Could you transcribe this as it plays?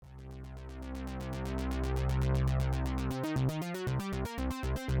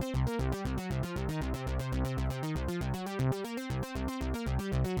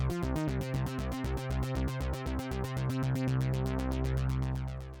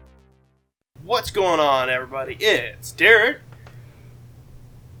What's going on, everybody? It's Derek.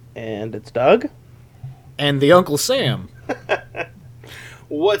 And it's Doug. And the Uncle Sam.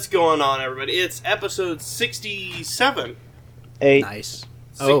 What's going on, everybody? It's episode 67. Hey. Nice.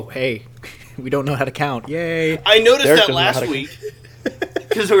 Oh, hey. We don't know how to count. Yay. I noticed Derek that last week.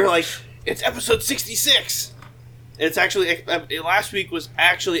 Because we were like, it's episode 66. It's actually, last week was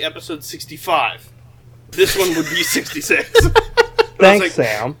actually episode 65. This one would be 66. Thanks,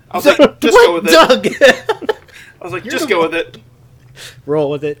 Sam. I was like, just go with it. Doug? I was like, just go with it.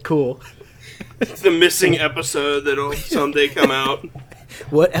 Roll with it. Cool. It's the missing episode that'll someday come out.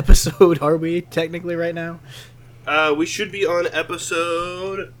 What episode are we technically right now? We should be on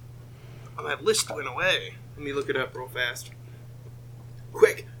episode... Oh, my list went away. Let me look it up real fast.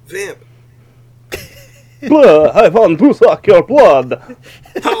 Quick, vamp. Blood, I want to suck your blood.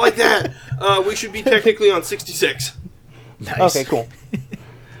 Not like that. We should be technically on 66. Nice. Okay, cool.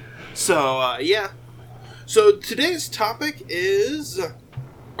 So, yeah. So, today's topic is...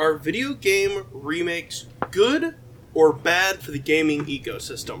 Are video game remakes good or bad for the gaming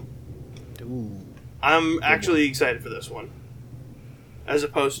ecosystem? Ooh. I'm actually excited for this one. As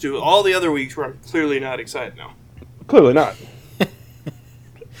opposed to all the other weeks where I'm clearly not excited now. Clearly not.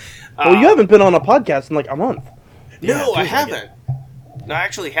 Well, you haven't been on a podcast in like a month. No, I haven't. No, I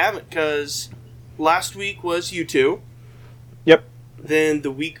actually haven't, because last week was you two. Yep. Then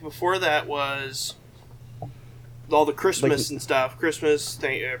the week before that was all the Christmas and stuff. Christmas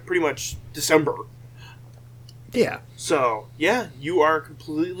thing, pretty much December. Yeah. So, yeah, you are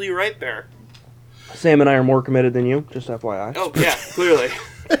completely right there. Sam and I are more committed than you, just FYI. Oh, yeah, clearly.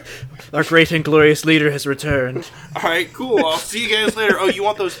 Our great and glorious leader has returned. All right, cool. I'll see you guys later. Oh, you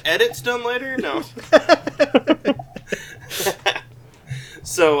want those edits done later? No.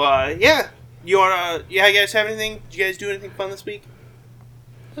 So, yeah. You guys have anything? Did you guys do anything fun this week?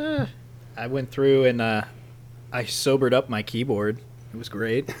 I went through and I sobered up my keyboard. It was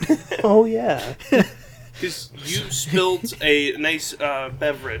great. Oh, yeah. Because you spilled a nice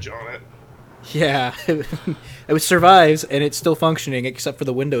beverage on it. Yeah. It survives, and it's still functioning, except for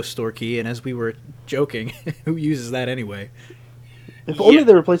the Windows Store key, and as we were joking, who uses that anyway? If only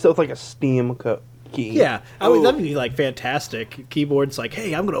they replaced it with like a Steam key. Yeah, that'd be like fantastic. Keyboard's like,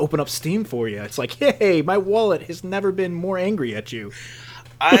 hey, I'm going to open up Steam for you. It's like, hey, my wallet has never been more angry at you.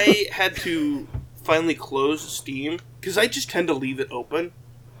 I had to finally close Steam, because I just tend to leave it open.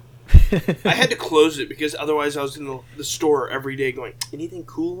 I had to close it, because otherwise I was in the store every day going, anything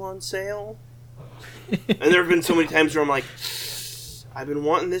cool on sale? And there have been so many times where I'm like, I've been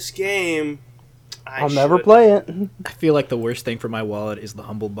wanting this game. I'll never play it. I feel like the worst thing for my wallet is the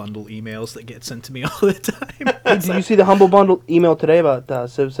Humble Bundle emails that get sent to me all the time. Hey, did you see the Humble Bundle email today about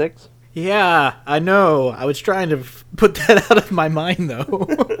Civ 6? Yeah, I know. I was trying to put that out of my mind, though.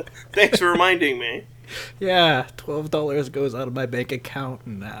 Thanks for reminding me. Yeah, $12 goes out of my bank account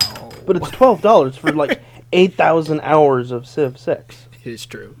now. But it's $12 for like 8,000 hours of Civ 6. It is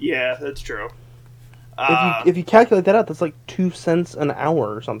true. Yeah, that's true. If you calculate that out, that's like 2 cents an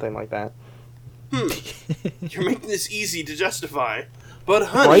hour or something like that. You're making this easy to justify. But,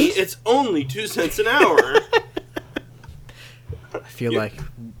 honey, Right? it's only 2 cents an hour. I feel like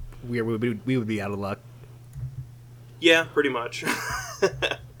we would be out of luck. Yeah, pretty much.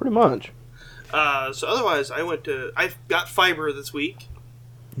 Pretty much. So otherwise, I've got fiber this week.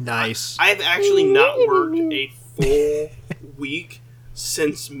 Nice. I've actually not worked a full week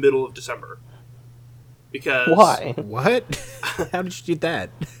since middle of December. Because... Why? What? How did you do that?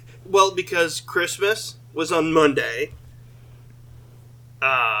 Well, because Christmas was on Monday.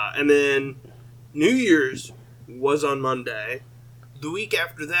 And then New Year's was on Monday. The week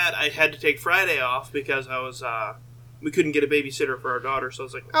after that, I had to take Friday off because we couldn't get a babysitter for our daughter, so I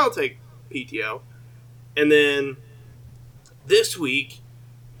was like, I'll take PTO. And then this week,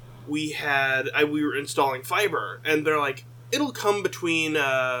 we were installing fiber, and they're like, it'll come between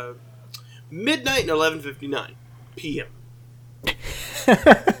midnight and 11:59 p.m.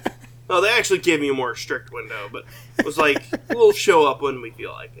 Well, they actually gave me a more strict window, but it was like, we'll show up when we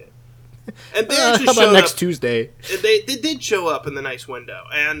feel like it. And they actually how about showed next up. Tuesday? They did show up in the nice window,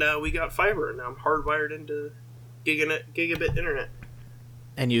 and we got fiber, and now I'm hardwired into gigabit internet.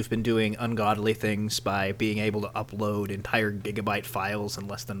 And you've been doing ungodly things by being able to upload entire gigabyte files in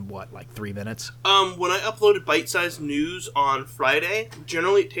less than, like 3 minutes? When I uploaded bite-sized news on Friday,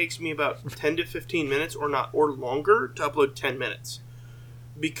 generally it takes me about 10 to 15 minutes or longer to upload 10 minutes.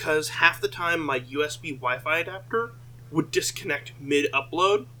 Because half the time my USB Wi-Fi adapter would disconnect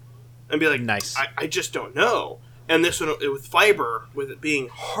mid-upload and be like, nice. I just don't know. And this one, with fiber, with it being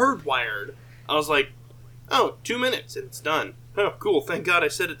hardwired, I was like, oh, 2 minutes and it's done. Oh, cool. Thank God I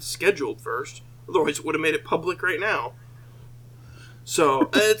said it's scheduled first. Otherwise, it would have made it public right now. So,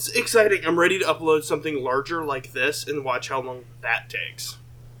 it's exciting. I'm ready to upload something larger like this and watch how long that takes.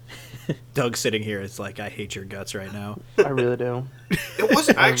 Doug sitting here is like, I hate your guts right now. I really do. It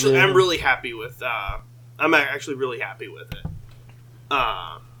wasn't actually. I'm really happy with. I'm actually really happy with it.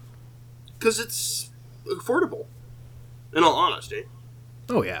 Because it's affordable. In all honesty.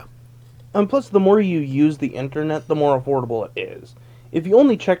 Oh yeah. And plus, the more you use the internet, the more affordable it is. If you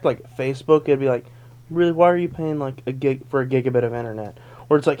only checked like Facebook, it'd be like, really, why are you paying like a gigabit of internet?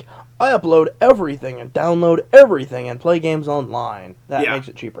 Or it's like, I upload everything and download everything and play games online. That makes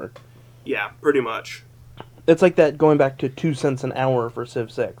it cheaper. Yeah, pretty much. It's like that going back to 2 cents an hour for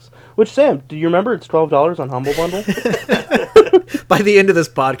Civ 6. Which, Sam, do you remember it's $12 on Humble Bundle? By the end of this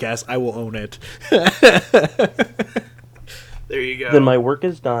podcast, I will own it. There you go. Then my work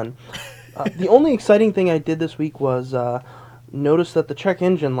is done. The only exciting thing I did this week was notice that the check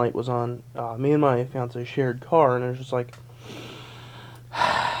engine light was on. Me and my fiance shared car, and it was just like,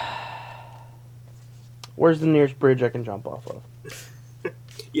 where's the nearest bridge I can jump off of?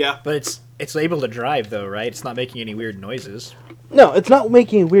 Yeah. But it's able to drive, though, right? It's not making any weird noises. No, it's not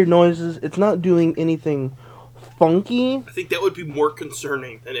making weird noises. It's not doing anything funky. I think that would be more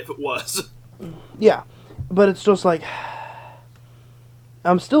concerning than if it was. Yeah, but it's just like,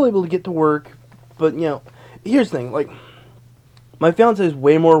 I'm still able to get to work, but, you know, here's the thing, like, my fiance is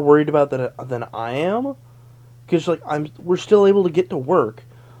way more worried about that than I am, because, like, we're still able to get to work.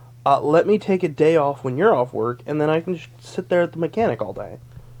 Let me take a day off when you're off work, and then I can just sit there at the mechanic all day.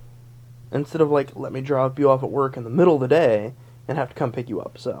 Instead of, like, let me drop you off at work in the middle of the day and have to come pick you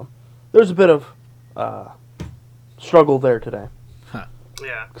up. So, there's a bit of struggle there today. Huh.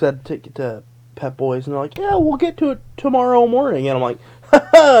 Yeah. Because I had to take it to Pep Boys, and they're like, yeah, we'll get to it tomorrow morning. And I'm like,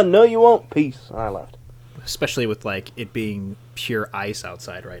 haha, no you won't, peace. And I left. Especially with, like, it being pure ice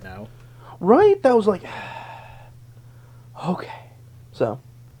outside right now. Right? That was like, okay. So,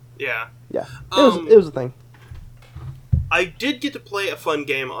 Yeah. yeah. It was a thing. I did get to play a fun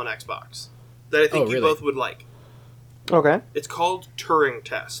game on Xbox that I think you both would like. Okay. It's called Turing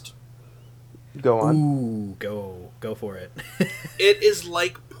Test. Go on. Ooh, go for it. It is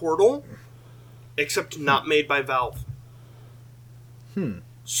like Portal, except not made by Valve.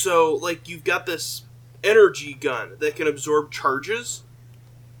 So, like, you've got this energy gun that can absorb charges,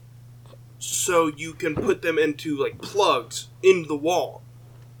 so you can put them into, like, plugs in the wall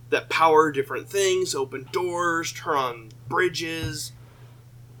that power different things, open doors, turn on bridges,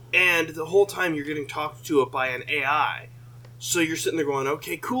 and the whole time you're getting talked to by an AI. So you're sitting there going,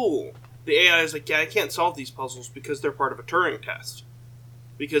 okay, cool. The AI is like, yeah, I can't solve these puzzles because they're part of a Turing test.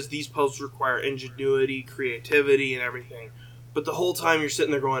 Because these puzzles require ingenuity, creativity, and everything. But the whole time you're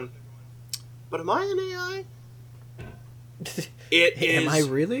sitting there going, but am I an AI? Am I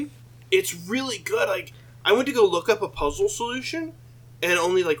really? It's really good. Like, I went to go look up a puzzle solution, and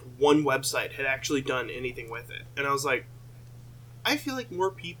only, like, one website had actually done anything with it. And I was like, I feel like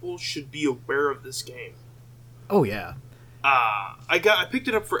more people should be aware of this game. Oh, yeah. I picked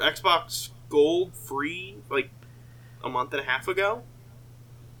it up for Xbox Gold free, like, a month and a half ago.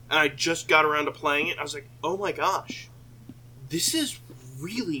 And I just got around to playing it. I was like, oh my gosh. This is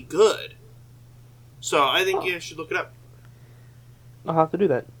really good. So I think you should look it up. I'll have to do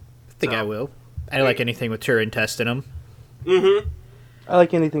that. I think I will. I like anything with Turing test in them. Mm-hmm. I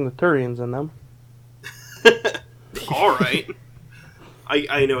like anything with Turians in them. All right.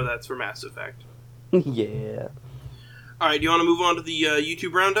 I know that's for Mass Effect. Yeah. All right, do you want to move on to the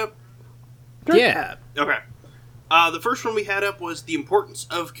YouTube roundup? Sure. Yeah. Okay. The first one we had up was the importance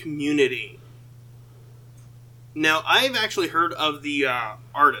of community. Now, I've actually heard of the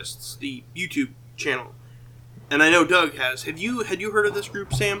artists, the YouTube channel, and I know Doug has. Had you heard of this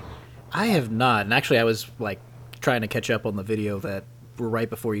group, Sam? I have not, and actually I was, like, trying to catch up on the video that were right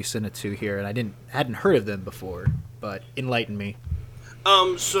before you sent it to here, and I hadn't heard of them before, but enlighten me.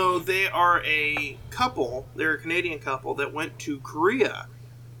 So they are a couple, they're a Canadian couple that went to Korea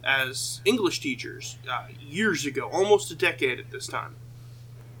as English teachers years ago, almost a decade at this time.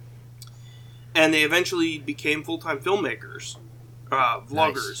 And they eventually became full-time filmmakers,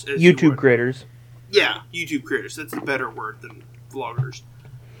 vloggers. Nice. YouTube creators. Yeah, YouTube creators. That's the better word than vloggers.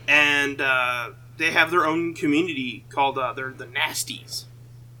 And they have their own community called, they're the Nasties.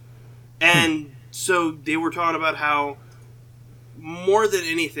 And so they were talking about how, more than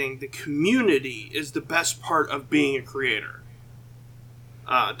anything, the community is the best part of being a creator.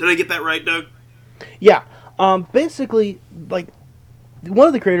 Did I get that right, Doug? Yeah. Basically, like, one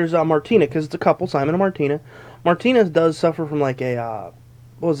of the creators, Martina, because it's a couple, Simon and Martina. Martina does suffer from, like, a,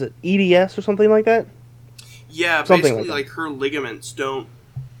 what was it, EDS or something like that? Yeah, Something basically, like like, her ligaments don't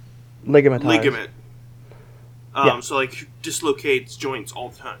Ligamentize. ligament. Yeah. So, like, dislocates joints all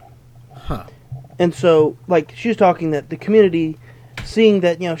the time. Huh. And so, like, she was talking that the community, seeing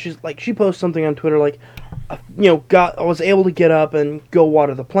that, she posts something on Twitter like, I was able to get up and go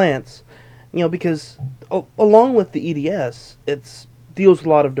water the plants, because along with the EDS, it's deals with a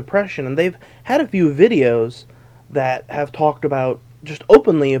lot of depression, and they've had a few videos that have talked about, just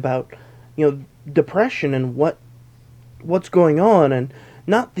openly about, depression and what's going on, and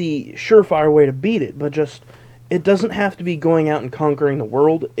not the surefire way to beat it, but just, it doesn't have to be going out and conquering the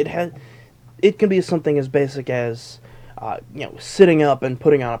world. It can be something as basic as, sitting up and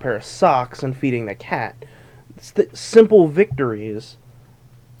putting on a pair of socks and feeding the cat. It's the simple victories.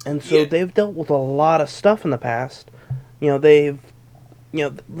 And so they've dealt with a lot of stuff in the past. Over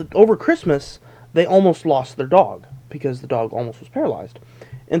Christmas, they almost lost their dog because the dog almost was paralyzed.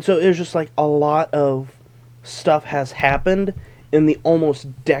 And so it was just like a lot of stuff has happened in the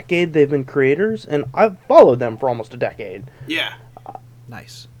almost decade they've been creators, and I've followed them for almost a decade. Yeah.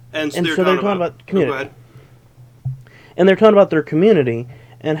 Nice. And so they're they're talking about community. Oh, go ahead. And they're talking about their community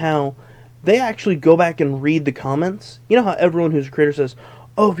and how they actually go back and read the comments. You know how everyone who's a creator says,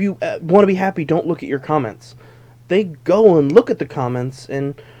 oh, if you want to be happy, don't look at your comments. They go and look at the comments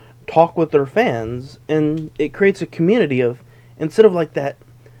and talk with their fans, and it creates a community of, instead of like that,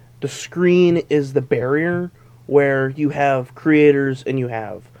 the screen is the barrier where you have creators and you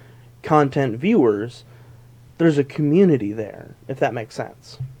have content viewers. There's a community there, if that makes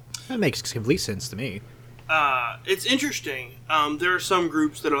sense. That makes complete sense to me. It's interesting. There are some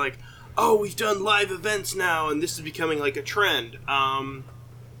groups that are like, oh, we've done live events now, and this is becoming like a trend.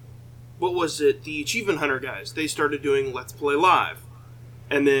 What was it? The Achievement Hunter guys, they started doing Let's Play Live.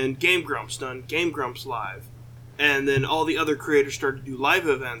 And then Game Grumps done Game Grumps Live. And then all the other creators started to do live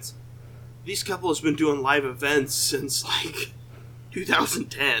events. These couple has been doing live events since, like,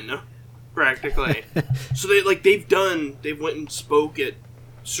 2010, practically. So they've went and spoke at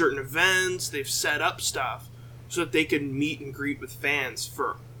certain events, they've set up stuff so that they can meet and greet with fans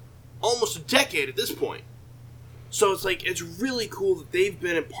for almost a decade at this point. So it's like, it's really cool that they've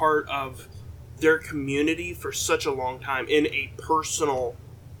been a part of their community for such a long time in a personal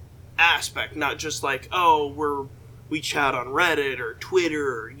aspect, not just like, oh, we chat on Reddit or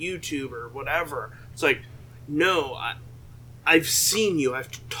Twitter or YouTube or whatever. It's like, no, I've seen you,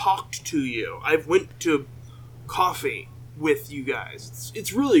 I've talked to you, I've went to coffee with you guys.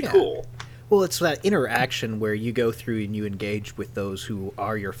 It's really cool. Well, it's that interaction where you go through and you engage with those who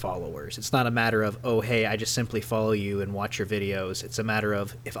are your followers. It's not a matter of, oh, hey, I just simply follow you and watch your videos. It's a matter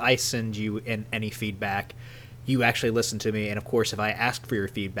of, if I send you any feedback, you actually listen to me. And, of course, if I ask for your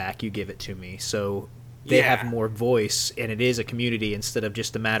feedback, you give it to me. So they have more voice, and it is a community instead of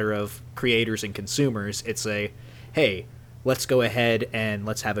just a matter of creators and consumers. It's a, hey, let's go ahead and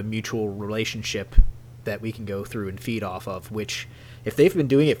let's have a mutual relationship that we can go through and feed off of, which, if they've been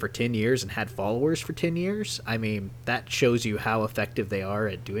doing it for 10 years and had followers for 10 years, I mean, that shows you how effective they are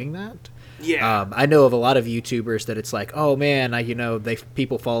at doing that. Yeah. I know of a lot of YouTubers that it's like, oh man,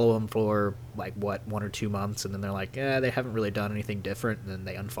 people follow them for like 1 or 2 months, and then they're like, they haven't really done anything different, and then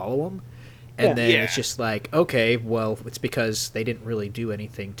they unfollow them. And then it's just like, okay, well, it's because they didn't really do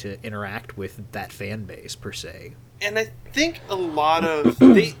anything to interact with that fan base per se. And I think a lot of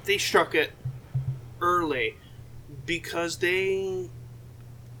they struck it early because they,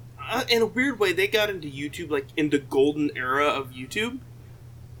 in a weird way, they got into YouTube like in the golden era of YouTube.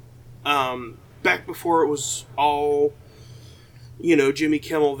 Back before it was all, Jimmy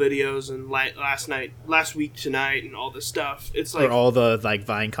Kimmel videos and last week tonight and all this stuff. It's like, or all the like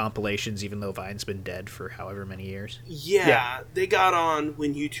Vine compilations, even though Vine's been dead for however many years. Yeah, they got on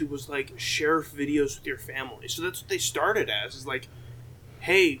when YouTube was like, share videos with your family. So that's what they started as, is like,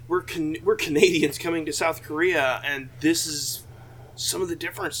 hey, we're Canadians coming to South Korea, and this is some of the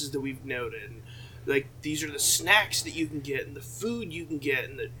differences that we've noted. And, like, these are the snacks that you can get, and the food you can get,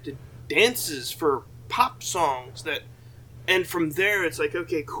 and the dances for pop songs that. And from there, it's like,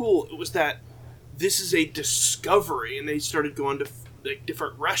 okay, cool. It was that this is a discovery, and they started going to like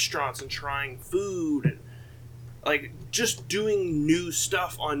different restaurants and trying food, and like just doing new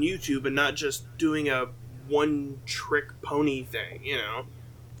stuff on YouTube, and not just doing a one-trick pony thing.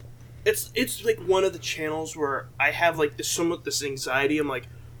 It's like one of the channels where I have like this anxiety. I'm like,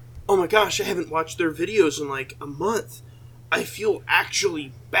 oh my gosh, I haven't watched their videos in like a month. I feel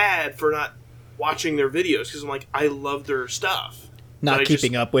actually bad for not watching their videos, because I'm like, I love their stuff. Not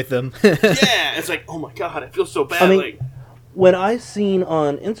keeping up with them. Yeah, it's like, oh my god, I feel so bad. I mean, when I seen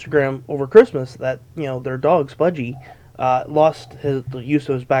on Instagram over Christmas that, their dog, Spudgy, lost the use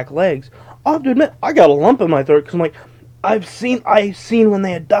of his back legs. I'll have to admit, I got a lump in my throat because I'm like, I've seen when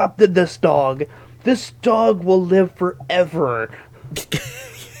they adopted this dog. This dog will live forever.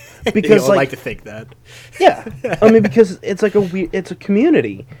 Because I like to think that. Yeah, I mean, because it's like it's a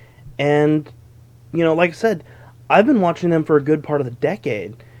community, and like I said, I've been watching them for a good part of the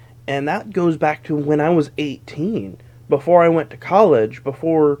decade, and that goes back to when I was 18, before I went to college,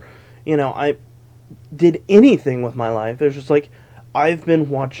 before I did anything with my life. It's just like I've been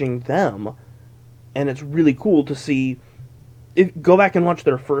watching them, and it's really cool to see. Go back and watch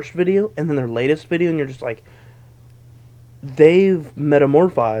their first video and then their latest video, and you're just like, they've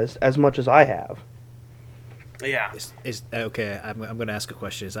metamorphosed as much as I have. Yeah. Is okay. I'm going to ask a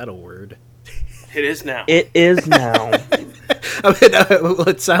question. Is that a word? It is now. It is now. Well,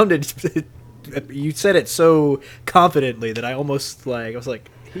 it sounded. You said it so confidently that I almost I was like,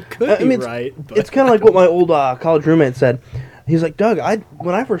 he could be right. But it's kind of like what my old college roommate said. He's like, Doug,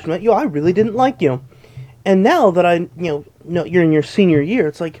 when I first met you, I really didn't like you, and now that I know you're in your senior year,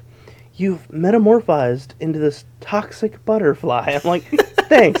 it's like you've metamorphosed into this toxic butterfly. I'm like,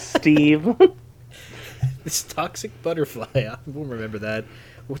 thanks, Steve. This toxic butterfly. I will remember that.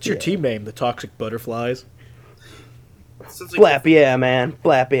 What's your team name? The Toxic Butterflies? Blap, yeah, man.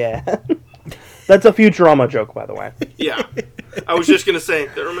 Blap, yeah. That's a Futurama joke, by the way. Yeah. I was just going to say,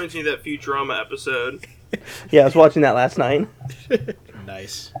 that reminds me of that Futurama episode. Yeah, I was watching that last night.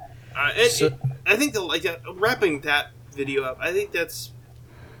 Nice. I think wrapping that video up, I think that's,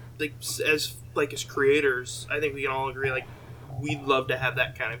 as creators, I think we can all agree, we'd love to have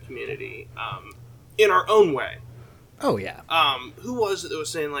that kind of community, in our own way. Oh, yeah. Who was it that was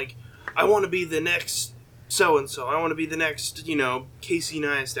saying, I want to be the next so-and-so, I want to be the next, Casey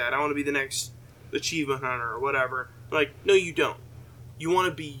Neistat, I want to be the next achievement hunter, or whatever. No, you don't. You want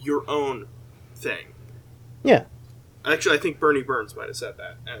to be your own thing. Yeah. Actually, I think Bernie Burns might have said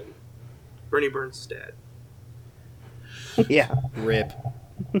that, and Bernie Burns is dead. Yeah. Rip.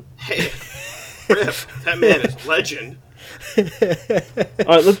 Hey, Rip. That man is legend. All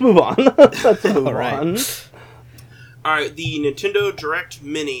right, let's move on. Let's move on. All right, the Nintendo Direct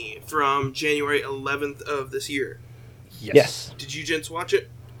Mini from January 11th of this year. Yes. Did you gents watch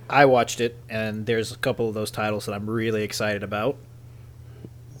it? I watched it, and there's a couple of those titles that I'm really excited about.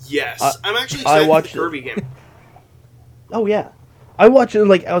 Yes. I'm actually excited for the Kirby game. Oh, yeah. I watched it,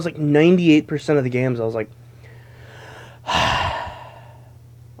 I was 98% of the games, I was like,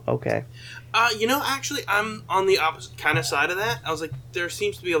 okay. Actually, I'm on the opposite kind of side of that. I was like, there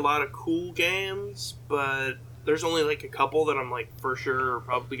seems to be a lot of cool games, but there's only a couple that I'm for sure are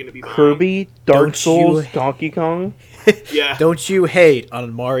probably going to be buying. Kirby, Dark Souls, Donkey Kong. Yeah. Don't you hate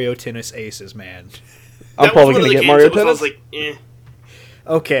on Mario Tennis Aces, man? I'm probably going to get Mario Tennis. I was eh.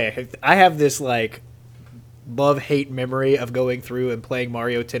 Okay, I have this love-hate memory of going through and playing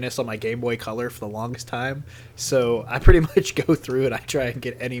Mario Tennis on my Game Boy Color for the longest time. So I pretty much go through and I try and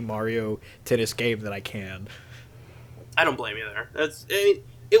get any Mario Tennis game that I can. I don't blame you there.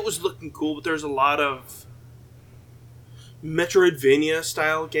 It was looking cool, but there's a lot of Metroidvania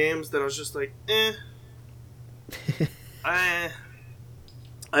style games that I was just I'd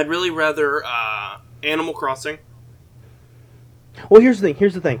really rather Animal Crossing. Well, here's the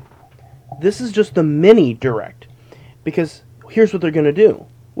thing. This is just the mini direct, because here's what they're going to do.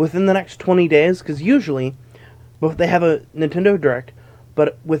 Within the next 20 days, because usually they have a Nintendo Direct,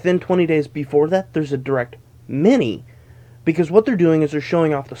 but within 20 days before that, there's a Direct Mini. Because what they're doing is they're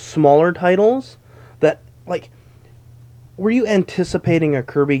showing off the smaller titles that, were you anticipating a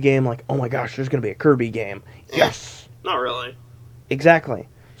Kirby game? Oh my gosh, there's going to be a Kirby game. Yes! Not really. Exactly.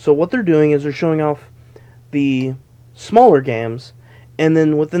 So what they're doing is they're showing off the smaller games, and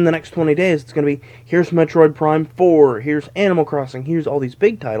then within the next 20 days, it's going to be, here's Metroid Prime 4, here's Animal Crossing, here's all these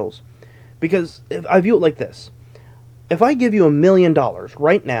big titles. Because if I view it like this. If I give you $1 million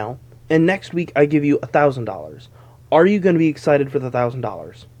right now, and next week I give you $1,000, are you going to be excited for the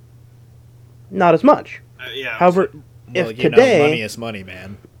 $1,000? Not as much. Yeah. However, if today... money is money,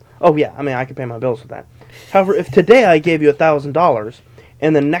 man. Oh, yeah. I mean, I can pay my bills with that. However, if today I gave you $1,000,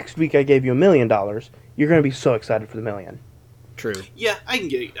 and then next week I gave you $1 million, you're going to be so excited for the million. True. Yeah, I can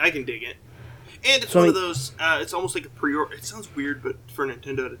dig it. And it's one of those, it's almost like a pre-order. It sounds weird but for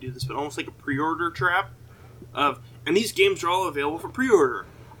Nintendo to do this, but almost like a pre-order trap. And these games are all available for pre-order.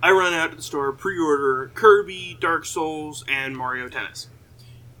 I run out to the store, pre-order Kirby, Dark Souls, and Mario Tennis.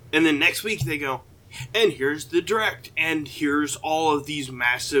 And then next week they go, and here's the Direct, and here's all of these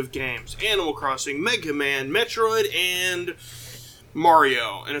massive games. Animal Crossing, Mega Man, Metroid, and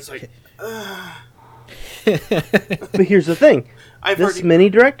Mario. And it's But here's the thing. This mini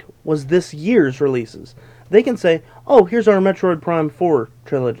direct was this year's releases. they can say, oh, here's our Metroid Prime 4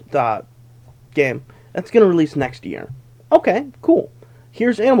 trilogy game. That's going to release next year. Okay, cool.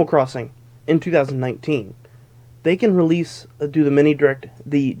 Here's Animal Crossing in 2019. They can release, do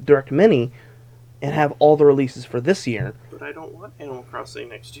the Direct Mini, and have all the releases for this year. But I don't want Animal Crossing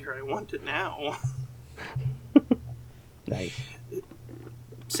next year. I want it now. Nice.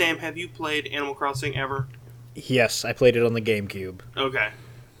 Sam, have you played Animal Crossing ever? Yes, I played it on the GameCube. Okay.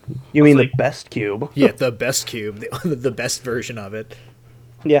 You mean like- the best cube? Yeah, the best cube, the best version of it.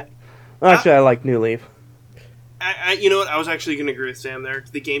 Yeah. Actually, I like New Leaf. You know what? I was actually going to agree with Sam there.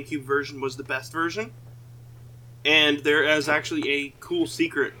 The GameCube version was the best version. And there is actually a cool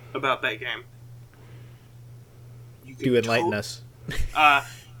secret about that game. You can Do enlighten us.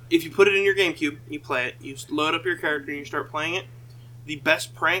 If you put it in your GameCube, you play it, you load up your character and you start playing it, the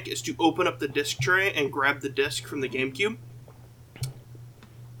best prank is to open up the disc tray and grab the disc from the GameCube.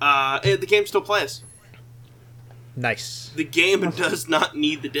 The game still plays. Nice. The game does not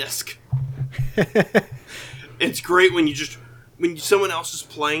need the disc. It's great when someone else is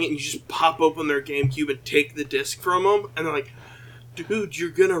playing it and you just pop open their GameCube and take the disc from them, and they're like, dude, you're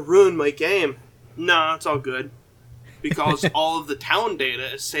gonna ruin my game. Nah, it's all good. Because all of the town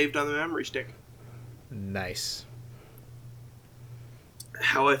data is saved on the memory stick. Nice.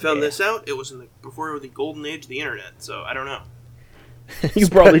 How I found this out, it was before the golden age of the internet, so I don't know. You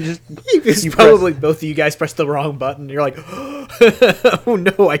probably just... It's probably both of you guys pressed the wrong button. You're like, oh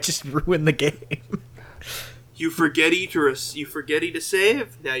no, I just ruined the game. You forgetty to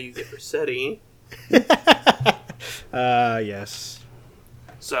save, now you get resetty. Yes.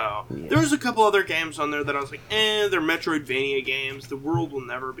 So, there was a couple other games on there that I was like, they're Metroidvania games. The world will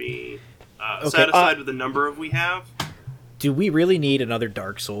never be satisfied with the number of we have. Do we really need another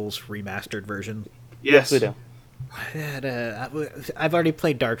Dark Souls remastered version? Yes, we do. I've already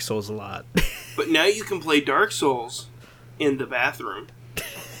played Dark Souls a lot. But now you can play Dark Souls in the bathroom.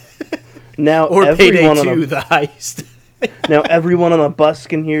 Now Or Payday 2, the heist. Now everyone on the bus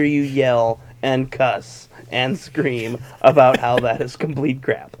can hear you yell and cuss and scream about how that is complete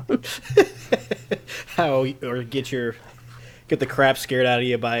crap. Or get the crap scared out of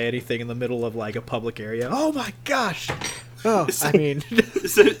you by anything in the middle of like a public area. Oh my gosh! Oh, I mean,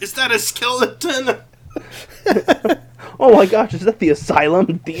 Is that a skeleton? Oh my gosh, is that the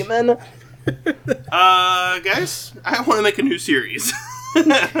Asylum Demon? Guys, I want to make a new series.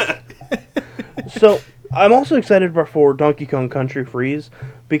 So, I'm also excited for Donkey Kong Country Freeze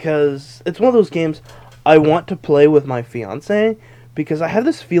because it's one of those games I want to play with my fiance because I have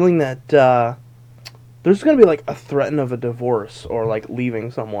this feeling that there's going to be like a threat of a divorce or like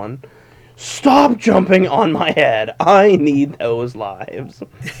leaving someone. Stop jumping on my head. I need those lives.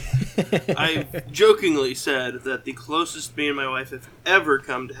 I've jokingly said that the closest me and my wife have ever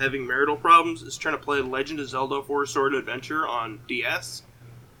come to having marital problems is trying to play Legend of Zelda 4 Sword Adventure on DS.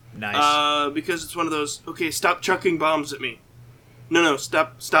 nice. Because it's one of those, okay, stop chucking bombs at me. No,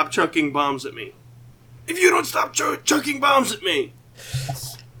 stop chucking bombs at me. If you don't stop chucking bombs at me!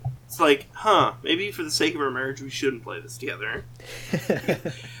 It's like, maybe for the sake of our marriage we shouldn't play this together.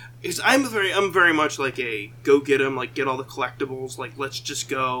 Because I'm very much like a go get 'em, like get all the collectibles, like let's just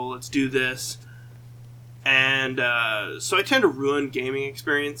go, let's do this. And so I tend to ruin gaming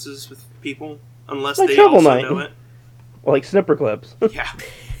experiences with people unless Like they Shovel also Knight. know it. Like snipper clips. Yeah.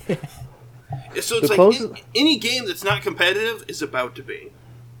 So it's The like closest- any game that's not competitive is about to be.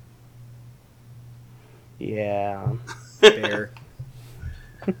 Yeah. Fair.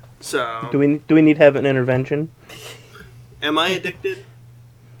 So Do we need to have an intervention? am I addicted?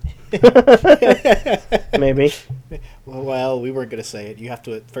 Maybe. Well, we weren't gonna say it. You have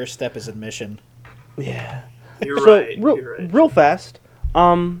to. First step is admission. Yeah. You're So right. You're right. real fast,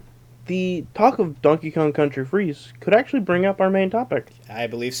 the talk of Donkey Kong Country Freeze could actually bring up our main topic. I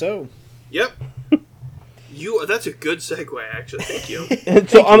believe so. Yep. That's a good segue, actually. Thank you. And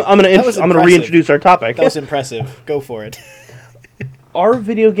so I'm gonna That was I'm gonna impressive. reintroduce our topic. That was impressive. Go for it. Are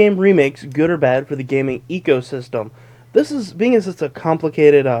video game remakes good or bad for the gaming ecosystem? This is, being as it's a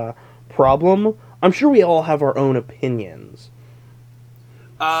complicated problem, I'm sure we all have our own opinions.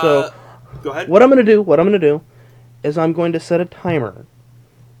 So, Go ahead. what I'm gonna do is I'm going to set a timer.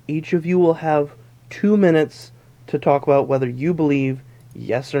 Each of you will have 2 minutes to talk about whether you believe,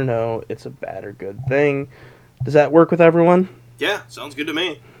 yes or no, it's a bad or good thing. Does that work with everyone? Yeah, sounds good to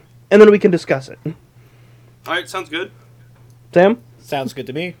me. And then we can discuss it. All right, sounds good. Sam? Sounds good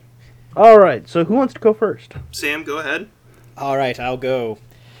to me. Alright, so who wants to go first? Sam, go ahead. All right, I'll go.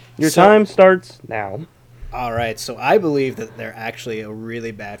 Your So- time starts now. All right, so I believe that they're actually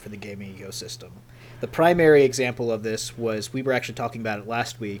really bad for the gaming ecosystem. The primary example of this was, we were actually talking about it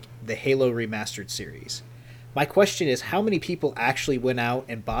last week, the Halo Remastered series. My question is, how many people actually went out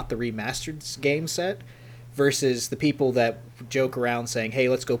and bought the remastered game set versus the people that joke around saying, hey,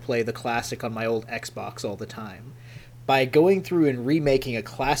 let's go play the classic on my old Xbox all the time? By going through and remaking a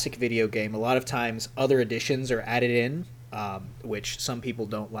classic video game, a lot of times other additions are added in, which some people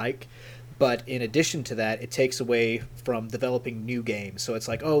don't like. But in addition to that, it takes away from developing new games. So it's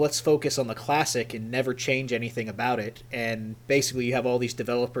like, oh, let's focus on the classic and never change anything about it. And basically, you have all these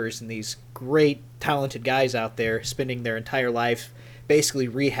developers and these great, talented guys out there spending their entire life basically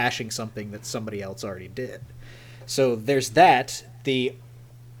rehashing something that somebody else already did. So there's that.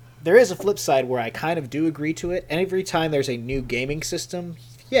 There is a flip side where I kind of do agree to it. And every time there's a new gaming system,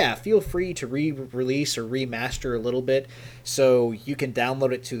 yeah, feel free to re-release or remaster a little bit so you can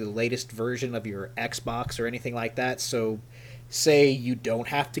download it to the latest version of your Xbox or anything like that. So say you don't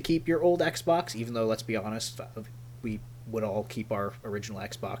have to keep your old Xbox, even though, let's be honest, we would all keep our original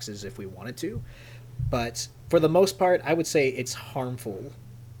Xboxes if we wanted to. But for the most part, I would say it's harmful.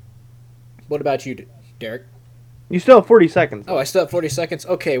 What about you, Derek? You still have 40 seconds. Oh, I still have 40 seconds?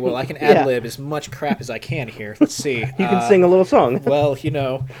 Okay, well, I can ad-lib as much crap as I can here. Let's see. You can sing a little song. Well,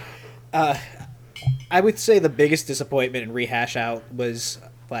 I would say the biggest disappointment in Rehash Out was,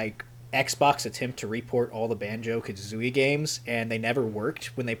 like, Xbox attempt to report all the Banjo-Kazooie games, and they never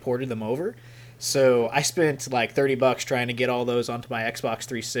worked when they ported them over. So I spent, like, $30 trying to get all those onto my Xbox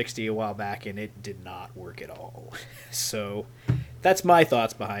 360 a while back, and it did not work at all. So that's my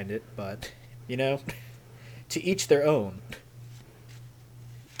thoughts behind it, but, to each their own.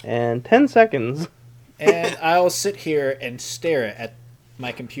 And 10 seconds. And I'll sit here and stare at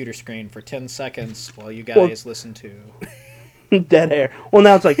my computer screen for 10 seconds while you guys listen to... Dead air. Well,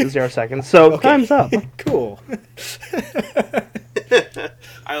 now it's like 0 seconds, so okay. Time's up. Cool.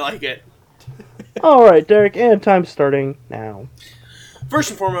 I like it. All right, Derek, and time's starting now. First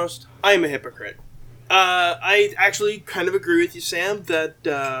and foremost, I am a hypocrite. I actually kind of agree with you, Sam,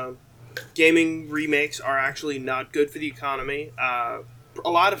 that gaming remakes are actually not good for the economy. A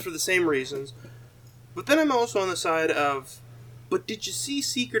lot of for the same reasons. But then I'm also on the side of, but did you see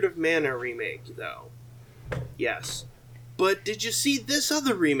Secret of Mana remake, though? Yes. But did you see this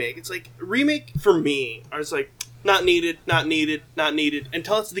other remake? It's like, remake for me, I was like, not needed, not needed, not needed,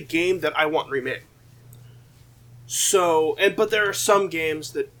 until it's the game that I want remade. So, but there are some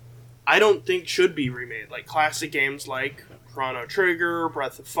games that I don't think should be remade, like classic games like Chrono Trigger,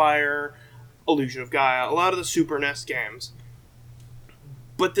 Breath of Fire, Illusion of Gaia, a lot of the Super NES games.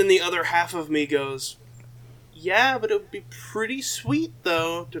 But then the other half of me goes, yeah, but it would be pretty sweet,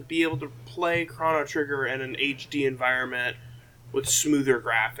 though, to be able to play Chrono Trigger in an HD environment with smoother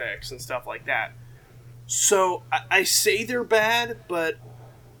graphics and stuff like that. So, I say they're bad, but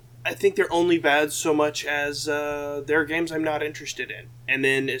I think they're only bad so much as there are games I'm not interested in. And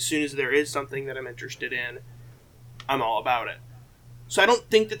then as soon as there is something that I'm interested in, I'm all about it. So I don't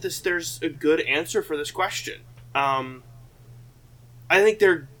think that there's a good answer for this question. I think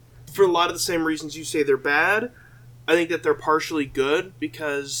they're, for a lot of the same reasons you say they're bad, I think that they're partially good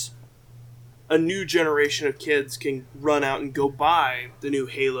because a new generation of kids can run out and go buy the new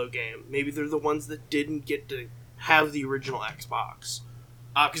Halo game. Maybe they're the ones that didn't get to have the original Xbox.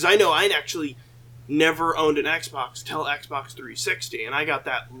 Because I know I actually never owned an Xbox till Xbox 360, and I got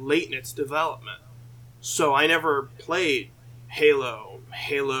that late in its development. So I never played Halo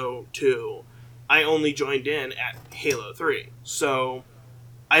 2. I only joined in at Halo 3. So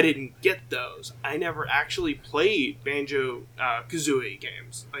I didn't get those. I never actually played Banjo-Kazooie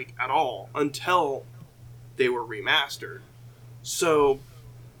games, like, at all, until they were remastered. So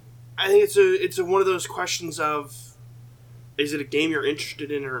I think it's one of those questions of, is it a game you're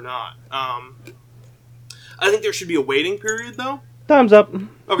interested in or not? I think there should be a waiting period, though. Time's up.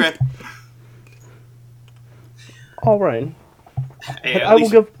 Okay. All right. Hey, I will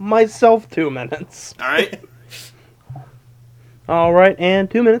give myself 2 minutes. All right. All right, and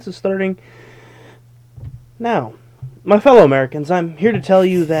 2 minutes is starting now. My fellow Americans, I'm here to tell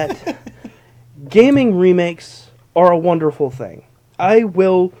you that gaming remakes are a wonderful thing. I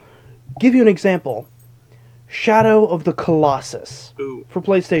will give you an example. Shadow of the Colossus for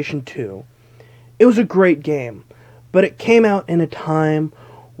PlayStation 2. It was a great game, but it came out in a time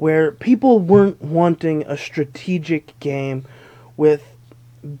where people weren't wanting a strategic game with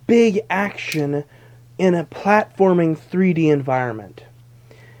big action in a platforming 3D environment.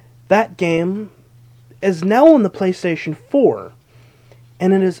 That game is now on the PlayStation 4,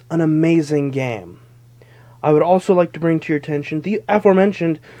 and it is an amazing game. I would also like to bring to your attention the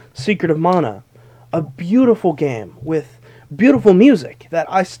aforementioned Secret of Mana, a beautiful game with beautiful music that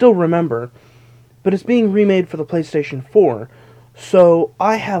I still remember, but it's being remade for the PlayStation 4, so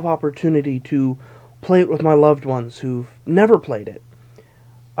I have opportunity to play it with my loved ones who've never played it.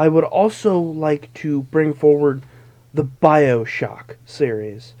 I would also like to bring forward the BioShock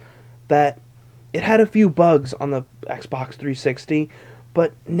series. That it had a few bugs on the Xbox 360,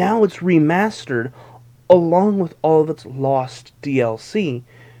 but now it's remastered along with all of its lost DLC.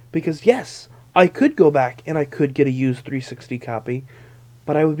 Because yes, I could go back and I could get a used 360 copy,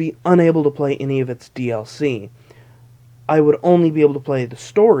 but I would be unable to play any of its DLC. I would only be able to play the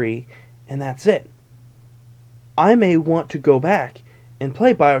story, and that's it. I may want to go back and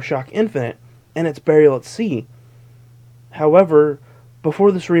play Bioshock Infinite and its Burial at Sea. However,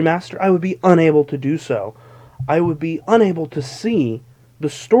 before this remaster, I would be unable to do so. I would be unable to see the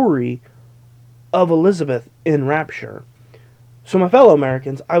story of Elizabeth in Rapture. So my fellow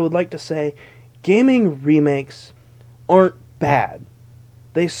Americans, I would like to say, gaming remakes aren't bad.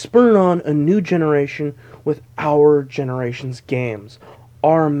 They spur on a new generation with our generation's games,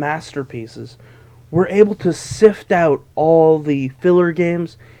 our masterpieces. We're able to sift out all the filler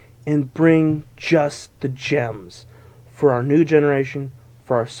games and bring just the gems for our new generation,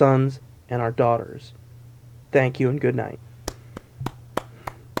 for our sons and our daughters. Thank you and good night.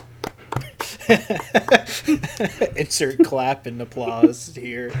 Insert clap and applause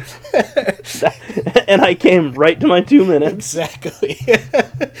here. And I came right to my 2 minutes. Exactly.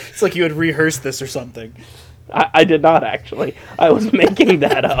 It's like you had rehearsed this or something. I did not, actually. I was making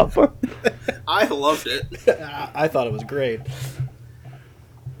that up. I loved it. I thought it was great.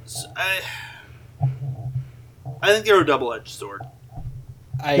 I think they're a double-edged sword.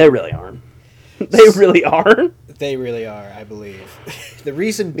 They really aren't. They really are. They really are, I believe. The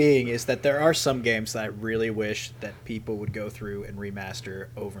reason being is that there are some games that I really wish that people would go through and remaster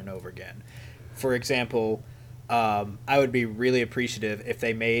over and over again. For example, I would be really appreciative if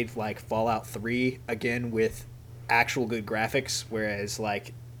they made like Fallout 3 again with actual good graphics, whereas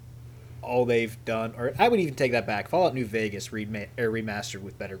like all they've done, or I would even take that back, Fallout New Vegas remastered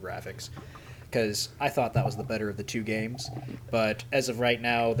with better graphics. Because I thought that was the better of the two games. But as of right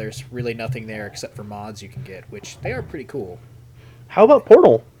now, there's really nothing there except for mods you can get, which they are pretty cool. How about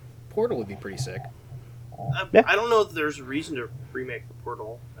Portal? Portal would be pretty sick. Yeah. I don't know if there's a reason to remake the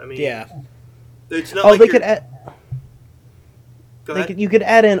Portal. I mean, Yeah. It's not Oh, like they could add. Go ahead. You could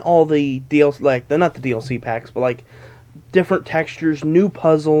add in all the DLC, like not the DLC packs, but like different textures, new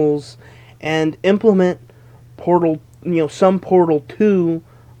puzzles, and implement Portal. Some Portal 2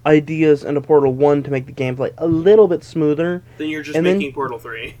 ideas into Portal 1 to make the gameplay a little bit smoother. Then you're just and making Portal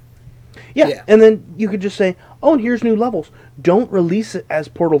 3. Yeah, and then you could just say, oh, and here's new levels. Don't release it as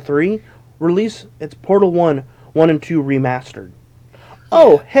Portal 3. Release it's Portal 1, 1 and 2 remastered.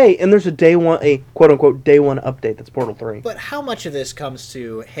 Oh, hey, and there's a quote-unquote day one update that's Portal 3. But how much of this comes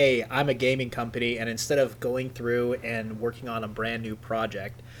to, hey, I'm a gaming company, and instead of going through and working on a brand new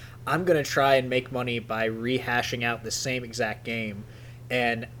project, I'm going to try and make money by rehashing out the same exact game.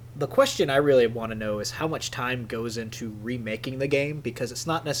 And the question I really want to know is how much time goes into remaking the game, because it's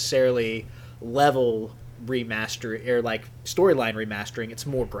not necessarily level remaster or like storyline remastering, it's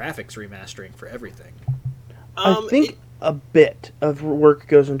more graphics remastering for everything. I think a bit of work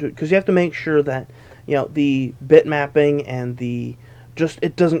goes into it, because you have to make sure that the bit mapping and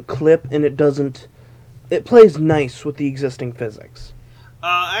it doesn't clip and it plays nice with the existing physics.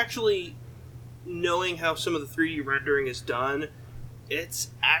 Actually, knowing how some of the 3D rendering is done, it's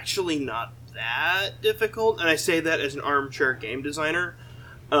actually not that difficult, and I say that as an armchair game designer,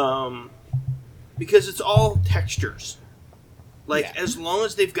 because it's all textures. As long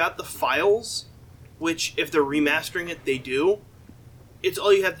as they've got the files, which if they're remastering it, they do, it's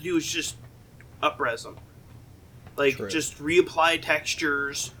all you have to do is just up-res them. Just reapply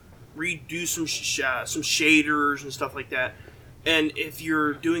textures, redo some shaders and stuff like that. And if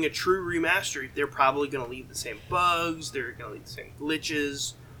you're doing a true remaster, they're probably going to leave the same bugs, they're going to leave the same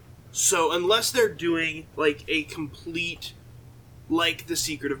glitches. So unless they're doing a complete, like The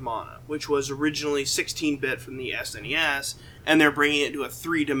Secret of Mana, which was originally 16-bit from the SNES, and they're bringing it to a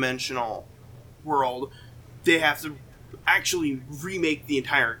 3-dimensional world, they have to actually remake the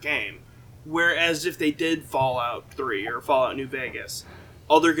entire game. Whereas if they did Fallout 3 or Fallout New Vegas,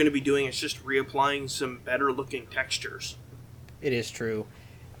 all they're going to be doing is just reapplying some better-looking textures. It is true.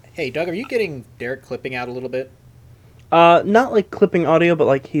 Hey, Doug, are you getting Derek clipping out a little bit? Not like clipping audio, but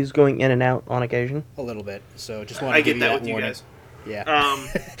like he's going in and out on occasion. A little bit. So just want to give you that warning. Yeah.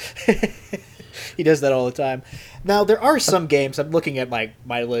 He does that all the time. Now, there are some games, I'm looking at my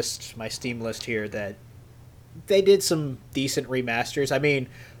list, my Steam list here, that they did some decent remasters. I mean,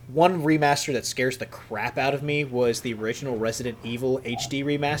 one remaster that scares the crap out of me was the original Resident Evil HD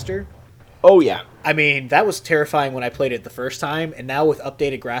remaster. Oh yeah. I mean, that was terrifying when I played it the first time, and now with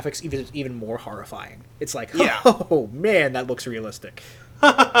updated graphics, even more horrifying. It's like, Yeah. oh man, that looks realistic.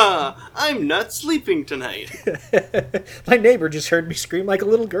 I'm not sleeping tonight. My neighbor just heard me scream like a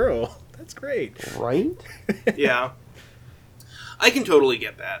little girl. That's great. Right? Yeah. I can totally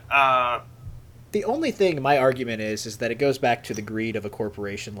get that. The only thing my argument is that it goes back to the greed of a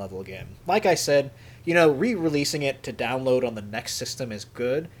corporation level again. Like I said, re-releasing it to download on the next system is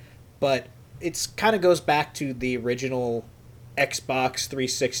good, but it's kind of goes back to the original Xbox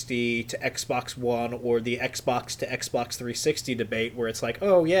 360 to Xbox One or the Xbox to Xbox 360 debate where it's like,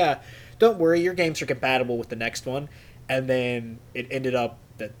 oh yeah, don't worry, your games are compatible with the next one, and then it ended up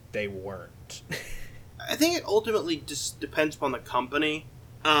that they weren't. I think it ultimately just depends upon the company.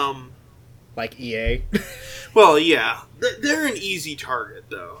 Like EA. Well, yeah. They're an easy target,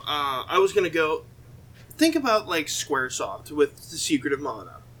 though. I was going to go... Think about, like, Squaresoft with The Secret of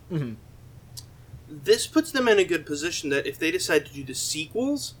Mana. Mm-hmm. This puts them in a good position that if they decide to do the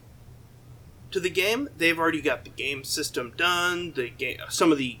sequels to the game, they've already got the game system done, the game,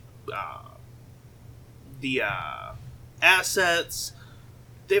 some of the assets.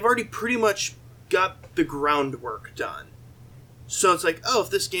 They've already pretty much got the groundwork done. So it's like, oh, if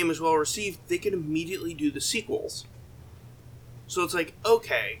this game is well received, they can immediately do the sequels. So it's like,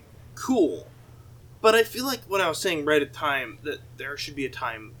 okay, cool. But I feel like what I was saying right at time, that there should be a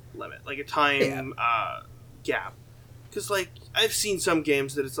time limit, like a time gap. Because, like, I've seen some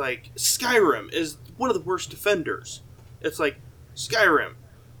games that it's like, Skyrim is one of the worst defenders. It's like, Skyrim.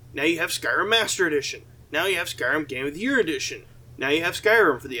 Now you have Skyrim Master Edition. Now you have Skyrim Game of the Year Edition. Now you have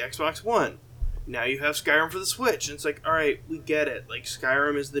Skyrim for the Xbox One. Now you have Skyrim for the Switch. And it's like, alright, we get it. Like,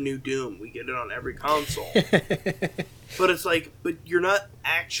 Skyrim is the new Doom. We get it on every console. But it's like, but you're not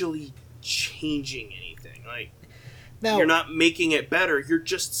actually changing anything. Like, now, you're not making it better. You're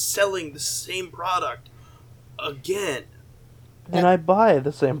just selling the same product again. And I buy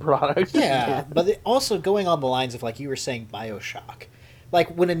the same product. Yeah, but also going on the lines of, like you were saying, BioShock.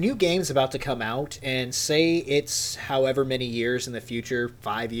 Like, when a new game's about to come out, and say it's however many years in the future,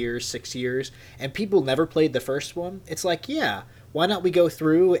 5 years, 6 years, and people never played the first one, it's like, yeah, why not we go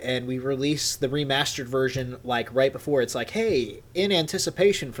through and we release the remastered version, like, right before it's like, hey, in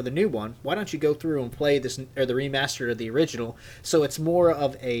anticipation for the new one, why don't you go through and play this, or the remastered of the original, so it's more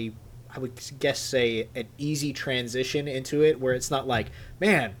of a, I would guess say, an easy transition into it, where it's not like,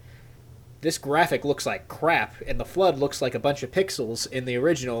 man, this graphic looks like crap, and the flood looks like a bunch of pixels in the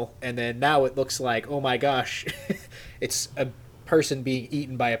original, and then now it looks like, oh my gosh, it's a person being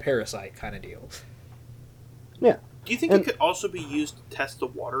eaten by a parasite kind of deal. Yeah. Do you think it could also be used to test the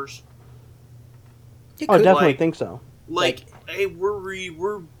waters? I definitely think so. Like, hey,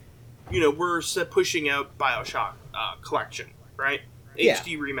 we're pushing out BioShock collection, right?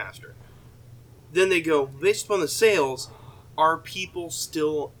 HD remaster. Then they go, based upon the sales, are people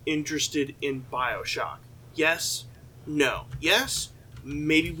still interested in BioShock? Yes? No. Yes?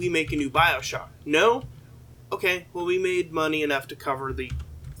 Maybe we make a new BioShock. No? Okay, well, we made money enough to cover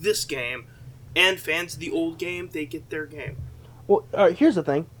this game, and fans of the old game, they get their game. Well, here's the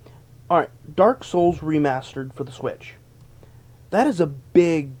thing. Alright, Dark Souls remastered for the Switch. That is a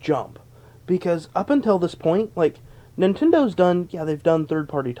big jump. Because up until this point, like, Nintendo's done, they've done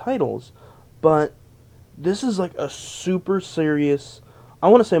third-party titles, but this is like a super serious, I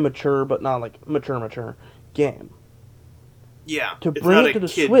want to say mature, but not like mature game. Yeah, to bring it to the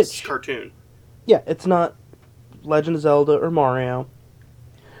Switch, cartoon. Yeah, it's not Legend of Zelda or Mario.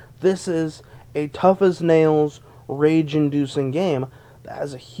 This is a tough as nails, rage-inducing game that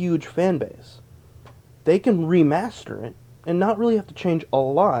has a huge fan base. They can remaster it and not really have to change a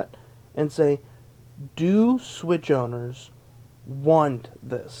lot and say, do Switch owners want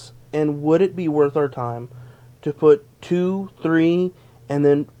this? And would it be worth our time to put 2, 3, and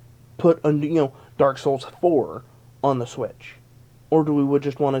then put Dark Souls 4 on the Switch? Or do we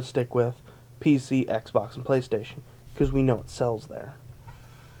just want to stick with PC, Xbox, and PlayStation? Because we know it sells there.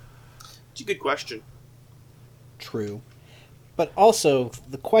 It's a good question. True. But also,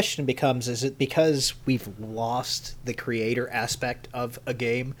 the question becomes, is it because we've lost the creator aspect of a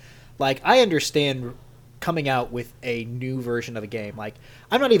game? Like, I understand coming out with a new version of a game. Like,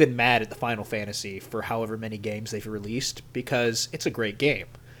 I'm not even mad at the Final Fantasy for however many games they've released, because it's a great game.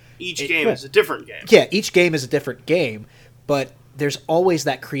 Each game is a different game. Yeah, each game is a different game, but there's always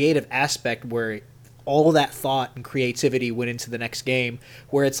that creative aspect where all that thought and creativity went into the next game,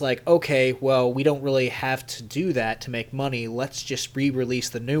 where it's like, okay, well, we don't really have to do that to make money. Let's just re-release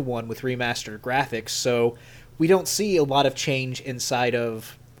the new one with remastered graphics, so we don't see a lot of change inside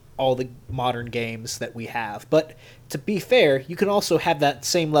of all the modern games that we have. But to be fair, you can also have that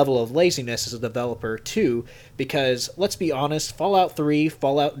same level of laziness as a developer too, because let's be honest, Fallout 3,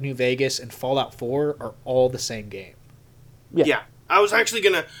 Fallout New Vegas, and Fallout 4 are all the same game. Yeah. I was actually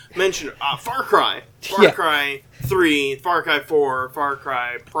going to mention Far Cry. Yeah. Cry 3, Far Cry 4, Far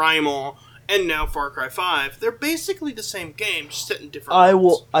Cry Primal, and now Far Cry 5. They're basically the same game, just set in different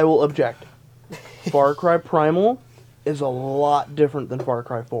worlds. I will object. Far Cry Primal is a lot different than Far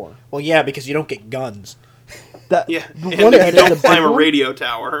Cry 4. Well, yeah, because you don't get guns. Yeah, the and one you that don't is the climb big a one- radio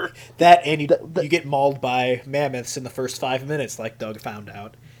tower. That and you get mauled by mammoths in the first 5 minutes, like Doug found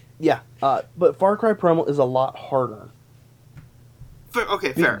out. Yeah, but Far Cry Primal is a lot harder.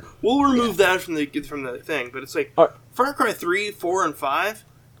 Okay, fair. We'll remove that from the thing, but it's like Alright. Far Cry 3, 4, and 5.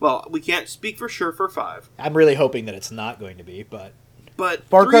 Well, we can't speak for sure for 5, I'm really hoping that it's not going to be, but but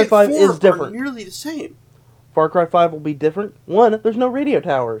Far 3 Cry and 5 4 is different. are nearly the same. Far Cry 5 will be different. One, there's no radio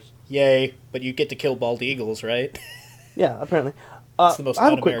towers. yay! But you get to kill bald eagles, right? Yeah, apparently. It's the most I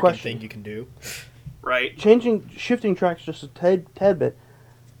have a quick un-American question. thing you can do. Right? Shifting tracks just a tad bit.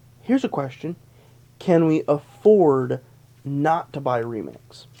 Here's a question: can we afford not to buy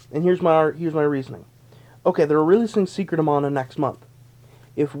remakes? And here's my reasoning. Okay, they're releasing Secret of Mana next month.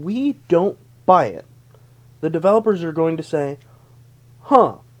 If we don't buy it, the developers are going to say,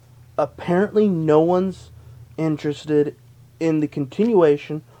 "Huh, apparently no one's interested in the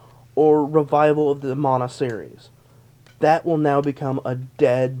continuation or revival of the Mana series." That will now become a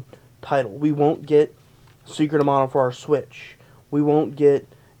dead title. We won't get Secret of Mana for our Switch. We won't get,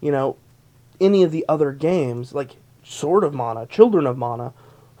 any of the other games, like Sword of Mana, Children of Mana,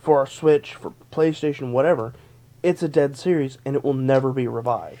 for our Switch, for PlayStation, whatever. It's a dead series, and it will never be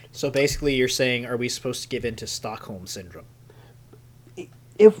revived. So basically, you're saying, are we supposed to give in to Stockholm Syndrome?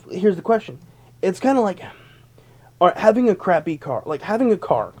 Here's the question. It's kind of like having a crappy car. Like having a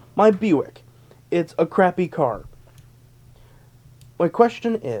car. My Buick. It's a crappy car. My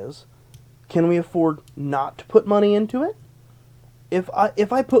question is, can we afford not to put money into it? If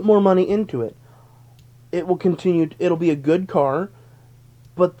I put more money into it, it will continue. It'll be a good car,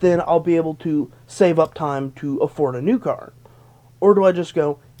 but then I'll be able to save up time to afford a new car. Or do I just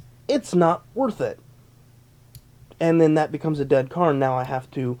go, it's not worth it? And then that becomes a dead car, and now I have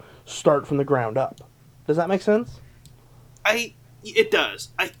to start from the ground up. Does that make sense? It does.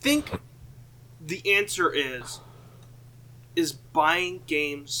 I think the answer is buying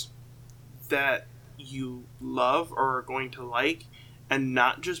games that you love or are going to like, and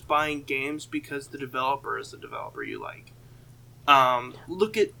not just buying games because the developer is the developer you like.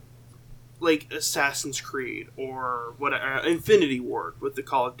 Look at like Assassin's Creed or Infinity Ward with the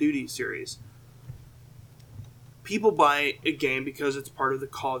Call of Duty series. People buy a game because it's part of the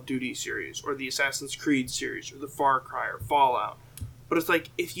Call of Duty series or the Assassin's Creed series or the Far Cry or Fallout. But it's like,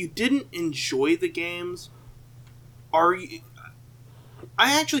 if you didn't enjoy the games, I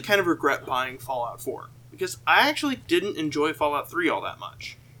actually kind of regret buying Fallout 4 because I actually didn't enjoy Fallout 3 all that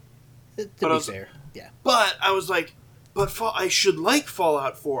much. To be fair, yeah. But I was like, I should like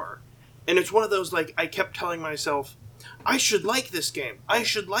Fallout 4. And it's one of those, like, I kept telling myself, I should like this game. I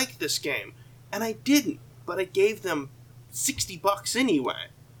should like this game. And I didn't, but I gave them $60 anyway.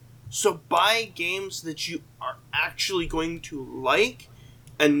 So buy games that you are actually going to like,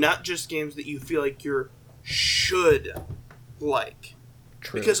 and not just games that you feel like you should like.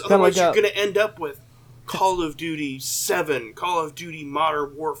 True. Because otherwise you're going to end up with Call of Duty 7, Call of Duty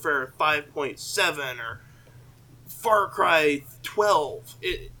Modern Warfare 5.7, or Far Cry 12.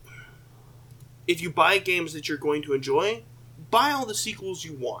 If you buy games that you're going to enjoy, buy all the sequels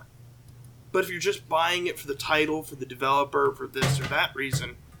you want. But if you're just buying it for the title, for the developer, for this or that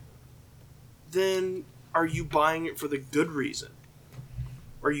reason, then are you buying it for the good reason?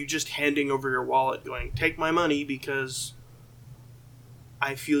 Or are you just handing over your wallet going, take my money because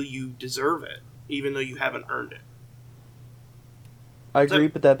I feel you deserve it, even though you haven't earned it? I agree,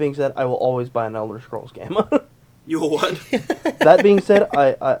 but that being said, I will always buy an Elder Scrolls game. You will what? That being said,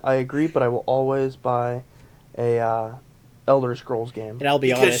 I agree, but I will always buy a Elder Scrolls game. And I'll be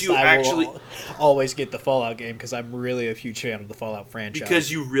Because honest, you I actually- will always get the Fallout game because I'm really a huge fan of the Fallout franchise. Because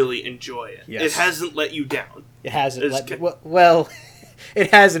you really enjoy it. Yes. It hasn't let you down. it hasn't. It's Well,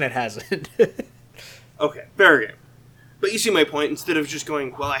 it has and it hasn't. Okay, fair game. But you see my point. Instead of just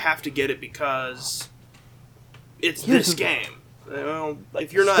going, well, I have to get it because it's Here's this the- game. Well,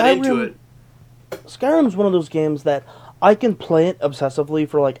 if you're not into it, Skyrim's one of those games that I can play it obsessively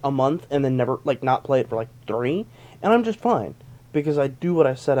for like a month and then never, like, not play it for like 3, and I'm just fine because I do what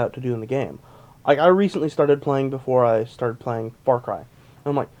I set out to do in the game. Like, I recently started playing before I started playing Far Cry. And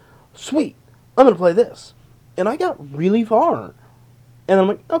I'm like, sweet, I'm gonna play this, and I got really far, And I'm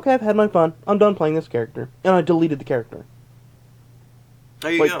like, okay, I've had my fun. I'm done playing this character. And I deleted the character.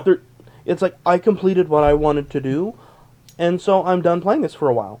 There you Like, go. it's like, I completed what I wanted to do, and so I'm done playing this for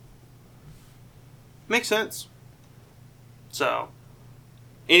a while. Makes sense. So,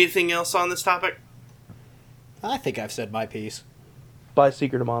 anything else on this topic? I think I've said my piece. Buy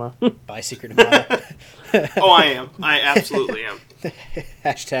Secret of Mana. By Secret of Mana. Oh, I am. I absolutely am.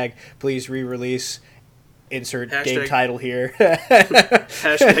 Hashtag please re-release. Insert game Hashtag- title here.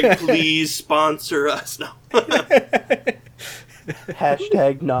 Hashtag please sponsor us. No.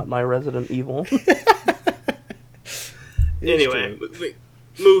 Hashtag not my Resident Evil. Anyway,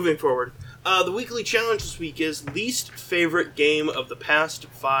 moving forward. The weekly challenge this week is least favorite game of the past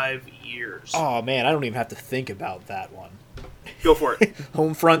 5 years. Oh man, I don't even have to think about that one. Go for it.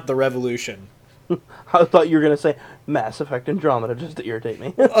 Homefront: The Revolution. I thought you were going to say Mass Effect Andromeda just to irritate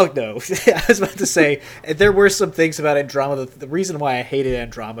me. Oh no, I was about to say there were some things about Andromeda. The reason why I hated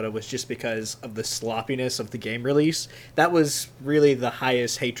Andromeda was just because of the sloppiness of the game release. That was really the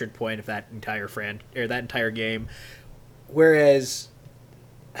highest hatred point of that entire that entire game. Whereas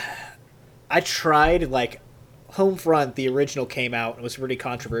I tried, like, Homefront, the original, came out and was really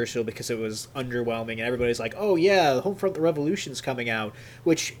controversial because it was underwhelming, and everybody's like, oh yeah, Homefront: The Revolution's coming out,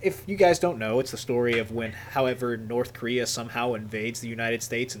 which, if you guys don't know, it's the story of when, however, North Korea somehow invades the United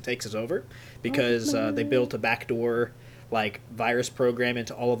States and takes us over, because they built a backdoor, like, virus program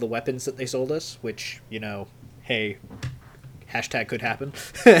into all of the weapons that they sold us, which, you know, hey, hashtag could happen.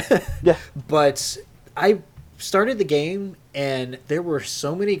 Yeah. But I started the game, and there were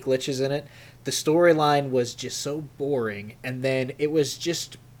so many glitches in it. The storyline was just so boring, and then it was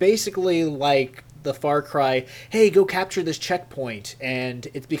just basically like the Far Cry, hey, go capture this checkpoint, and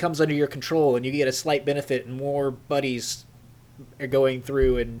it becomes under your control, and you get a slight benefit, and more buddies are going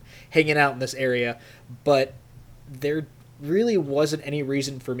through and hanging out in this area. But there really wasn't any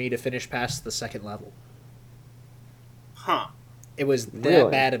reason for me to finish past the second level. Huh. It was that Really?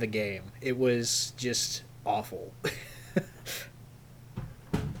 bad of a game. It was just awful.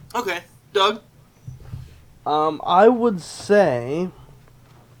 Okay. Doug? I would say...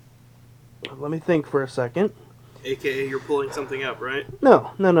 Let me think for a second. AKA you're pulling something up, right?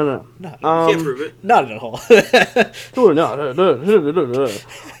 No. No, Can't prove it. not at all. Oh, no.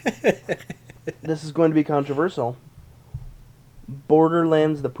 This is going to be controversial.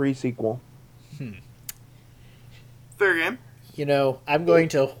 Borderlands, the pre-sequel. Fair game. You know, I'm going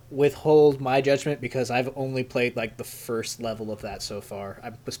to withhold my judgment because I've only played, like, the first level of that so far.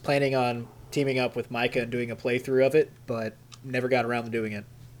 I was planning on teaming up with Micah and doing a playthrough of it, but never got around to doing it.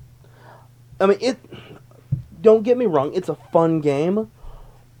 I mean, don't get me wrong, it's a fun game,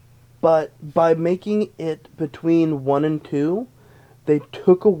 but by making it between 1 and 2, they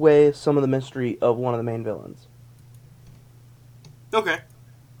took away some of the mystery of one of the main villains. Okay.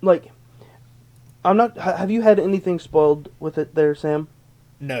 Like, have you had anything spoiled with it there, Sam?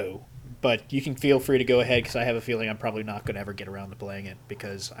 No, but you can feel free to go ahead because I have a feeling I'm probably not going to ever get around to playing it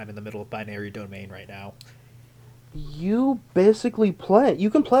because I'm in the middle of Binary Domain right now. You basically you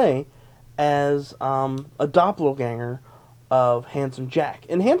can play as a doppelganger of Handsome Jack.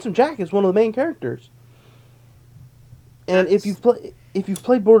 And Handsome Jack is one of the main characters. And if you've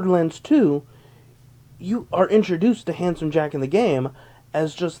played Borderlands 2, you are introduced to Handsome Jack in the game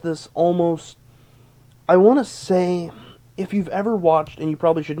as just this almost... I want to say, if you've ever watched, and you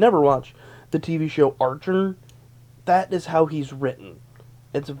probably should never watch, the TV show Archer, that is how he's written.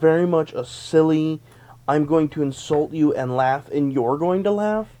 It's very much a silly, I'm going to insult you and laugh, and you're going to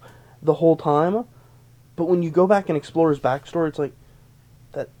laugh the whole time. But when you go back and explore his backstory, it's like,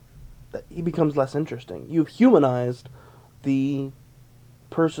 that he becomes less interesting. You've humanized the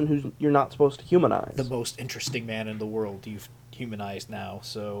person who's you're not supposed to humanize. The most interesting man in the world you've humanized now,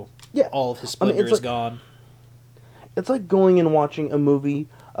 so Yeah. all of his splendor is gone. It's like going and watching a movie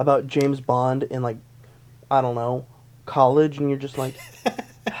about James Bond in, like, I don't know, college, and you're just like...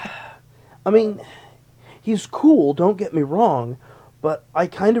 I mean, he's cool, don't get me wrong, but I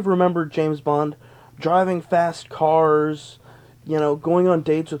kind of remember James Bond driving fast cars, you know, going on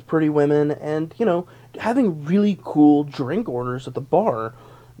dates with pretty women, and, you know, having really cool drink orders at the bar,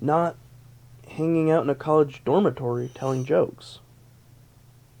 not hanging out in a college dormitory telling jokes.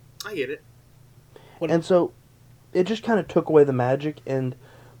 I get it. And so, it just kind of took away the magic, and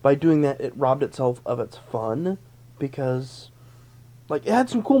by doing that, it robbed itself of its fun, because, like, it had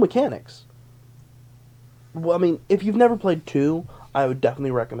some cool mechanics. Well, I mean, if you've never played 2, I would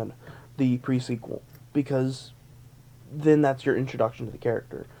definitely recommend the pre-sequel, because then that's your introduction to the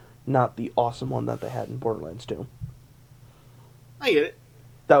character, not the awesome one that they had in Borderlands 2. I get it.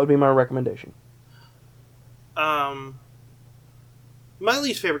 That would be my recommendation. My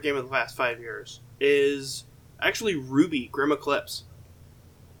least favorite game of the last 5 years is actually Ruby Grim Eclipse.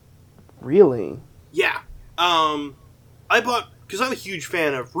 Really? Yeah. I bought, because I'm a huge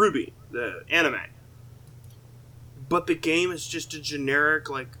fan of Ruby, the anime. But the game is just a generic,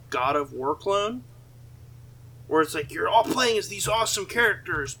 like, God of War clone. Where it's like, you're all playing as these awesome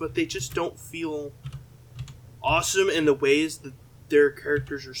characters, but they just don't feel awesome in the ways that their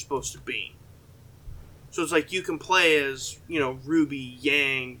characters are supposed to be. So it's like, you can play as, Ruby,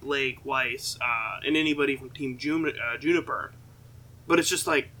 Yang, Blake, Weiss, and anybody from Team Juniper. But it's just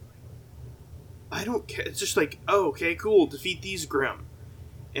like, I don't care. It's just like, oh, okay, cool, defeat these Grimm.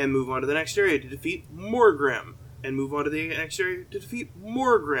 And move on to the next area to defeat more Grimm. And move on to the next area to defeat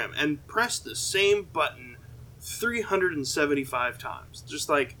more Grimm. And press the same button 375 times. Just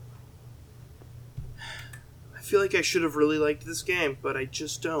like, I feel like I should have really liked this game, but I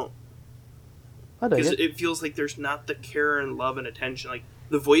just don't. Because it feels like there's not the care and love and attention. Like,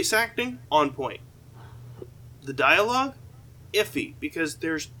 the voice acting, on point. The dialogue, iffy, because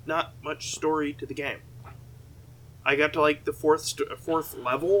there's not much story to the game. I got to, like, the fourth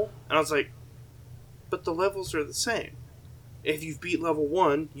level, and I was like, but the levels are the same. If you've beat level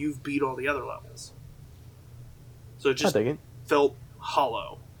 1, you've beat all the other levels. So it just felt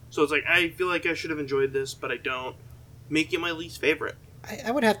hollow. So it's like, I feel like I should have enjoyed this, but I don't. Make it my least favorite.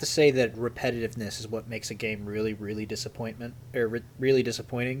 I would have to say that repetitiveness is what makes a game really, really really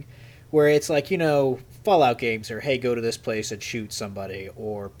disappointing. Where it's like, Fallout games are, hey, go to this place and shoot somebody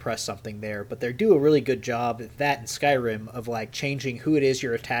or press something there. But they do a really good job at that in Skyrim of, like, changing who it is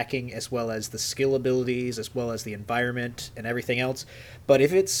you're attacking as well as the skill abilities as well as the environment and everything else. But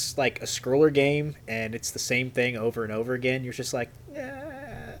if it's, like, a scroller game and it's the same thing over and over again, you're just like,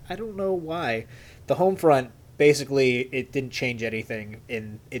 I don't know why. The Homefront, basically, it didn't change anything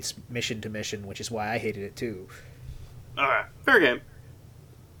in its mission to mission, which is why I hated it too. Alright, fair game.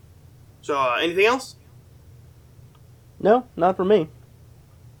 So, anything else? No, not for me.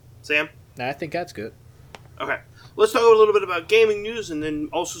 Sam? I think that's good. Okay. Let's talk a little bit about gaming news and then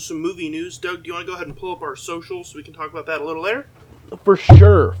also some movie news. Doug, do you want to go ahead and pull up our socials so we can talk about that a little later? For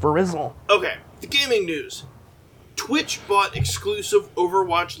sure. For Rizzle. Okay. The gaming news. Twitch bought exclusive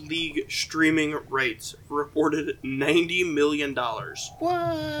Overwatch League streaming rights for reported $90 million.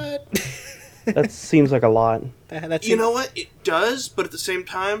 What? That seems like a lot. You know what? It does, but at the same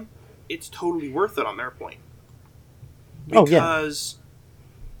time, it's totally worth it on their point. Because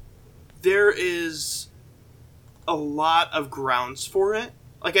there is a lot of grounds for it.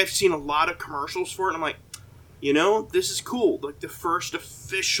 Like, I've seen a lot of commercials for it, and I'm like, this is cool. Like, the first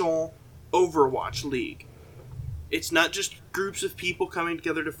official Overwatch League. It's not just groups of people coming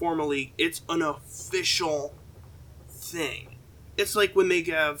together to form a league. It's an official thing. It's like when they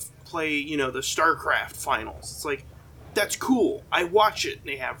play, the StarCraft finals. It's like, that's cool. I watch it.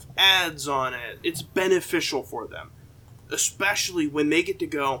 They have ads on it. It's beneficial for them. Especially when they get to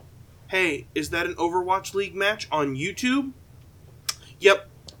go, hey, is that an Overwatch League match on YouTube? Yep.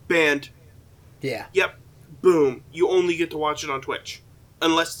 Banned. Yeah. Yep. Boom. You only get to watch it on Twitch.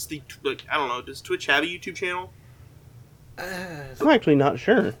 Unless it's I don't know, does Twitch have a YouTube channel? I'm actually not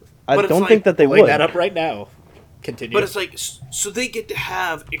sure. I But it's don't like, think that they Pulling would. that up right now. Continue. But it's like, so they get to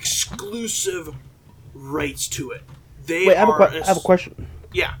have exclusive rights to it. Wait, I have a question.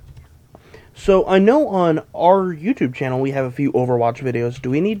 Yeah. So I know on our YouTube channel we have a few Overwatch videos.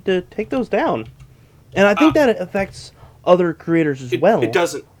 Do we need to take those down? And I think that it affects other creators as well. It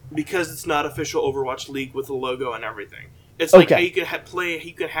doesn't, because it's not official Overwatch League with the logo and everything. It's like how you can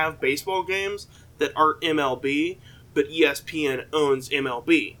you can have baseball games that aren't MLB, but ESPN owns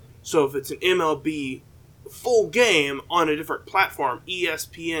MLB. So if it's an MLB full game on a different platform,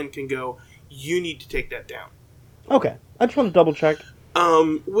 ESPN can go, you need to take that down. Okay. I just want to double check.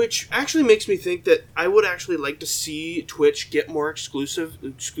 Which actually makes me think that I would actually like to see Twitch get more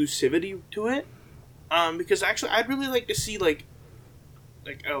exclusivity to it. Because actually I'd really like to see like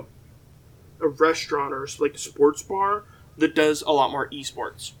a restaurant or like a sports bar that does a lot more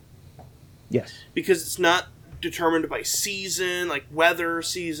esports. Yes. Because it's not determined by season, like weather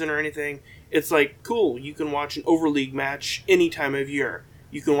season or anything. It's like, cool, you can watch an Overleague match any time of year.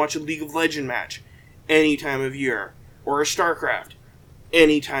 You can watch a League of Legends match any time of year. Or a StarCraft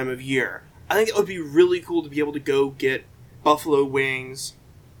any time of year. I think it would be really cool to be able to go get buffalo wings,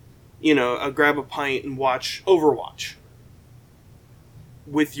 grab a pint and watch Overwatch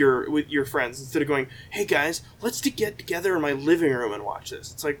with your friends instead of going, hey guys, let's get together in my living room and watch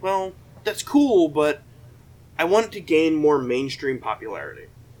this. It's like, well, that's cool, but I want it to gain more mainstream popularity.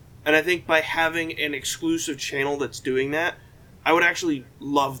 And I think by having an exclusive channel that's doing that, I would actually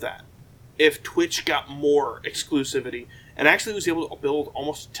love that. If Twitch got more exclusivity and actually was able to build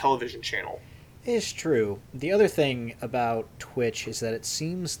almost a television channel. It's true. The other thing about Twitch is that it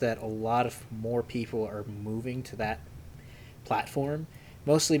seems that a lot of more people are moving to that platform,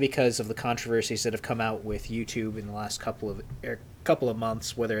 mostly because of the controversies that have come out with YouTube in the last couple of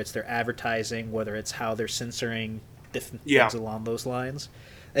months, whether it's their advertising, whether it's how they're censoring different things along those lines.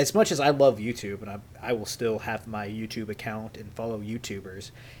 As much as I love YouTube, and I will still have my YouTube account and follow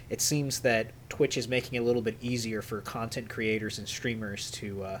YouTubers, it seems that Twitch is making it a little bit easier for content creators and streamers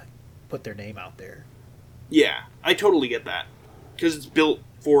to put their name out there. Yeah, I totally get that. Because it's built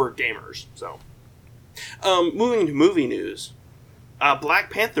for gamers, so. Moving to movie news. Black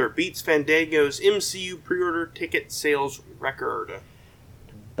Panther beats Fandango's MCU pre-order ticket sales record.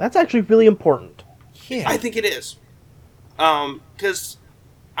 That's actually really important. Yeah. I think it is. Because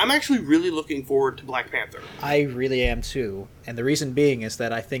I'm actually really looking forward to Black Panther. I really am too. And the reason being is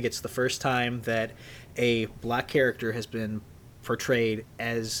that I think it's the first time that a black character has been portrayed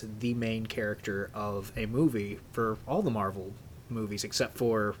as the main character of a movie for all the Marvel movies, except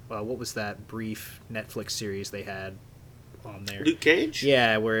for, what was that brief Netflix series they had on there? Luke Cage?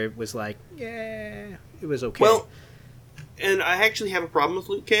 Yeah, where it was like, yeah, it was okay. Well, and I actually have a problem with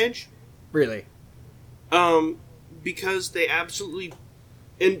Luke Cage. Really? Because they absolutely...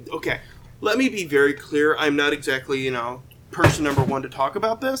 And, okay, let me be very clear. I'm not exactly, person number one to talk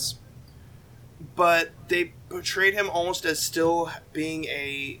about this. But they portrayed him almost as still being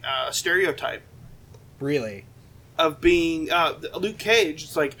a stereotype. Really? Of being... Luke Cage,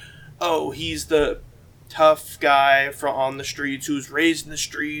 it's like, oh, he's the tough guy on the streets who was raised in the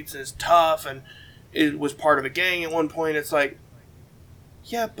streets and is tough and it was part of a gang at one point. It's like,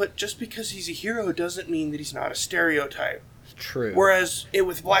 yeah, but just because he's a hero doesn't mean that he's not a stereotype. True. Whereas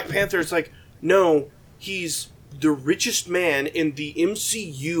with Black Panther, it's like, no, he's the richest man in the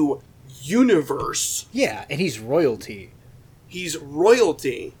MCU universe. Yeah, and he's royalty. He's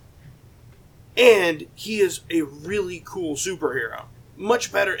royalty. And he is a really cool superhero.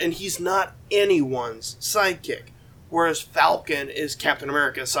 Much better, and he's not anyone's sidekick. Whereas Falcon is Captain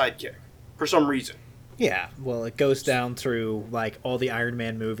America's sidekick. For some reason. Yeah, well, it goes down through, like, all the Iron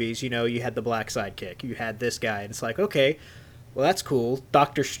Man movies. You had the black sidekick. You had this guy, and it's like, okay, well, that's cool.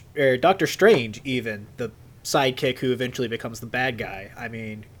 Doctor Strange, even, the sidekick who eventually becomes the bad guy. I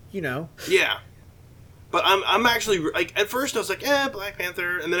mean, Yeah. But I'm actually, like, at first I was like, Black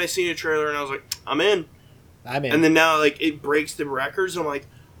Panther, and then I seen a trailer, and I was like, I'm in. And then now, like, it breaks the records, and I'm like,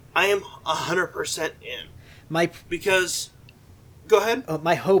 I am 100% in. Because... Go ahead.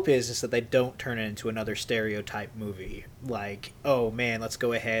 My hope is that they don't turn it into another stereotype movie. Like, oh man, let's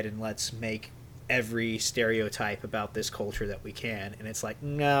go ahead and let's make every stereotype about this culture that we can. And it's like,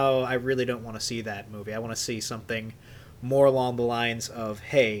 no, I really don't want to see that movie. I want to see something more along the lines of,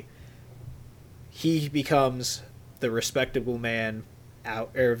 hey, he becomes the respectable man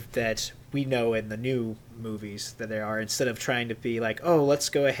that we know in the new movies that there are, instead of trying to be like, oh, let's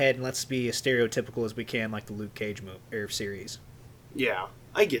go ahead and let's be as stereotypical as we can, like the Luke Cage series. Yeah,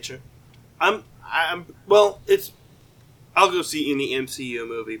 I get you. I'll go see any MCU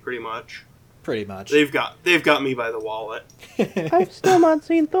movie, pretty much. Pretty much. They've got me by the wallet. I've still not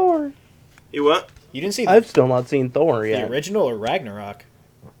seen Thor. You what? You didn't see I've still not seen Thor yet. The original or Ragnarok?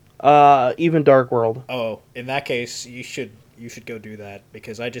 Even Dark World. Oh, in that case, you should go do that,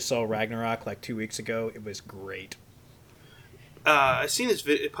 because I just saw Ragnarok like 2 weeks ago. It was great. I seen this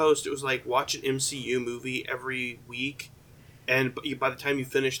post. It was like, watch an MCU movie every week. And by the time you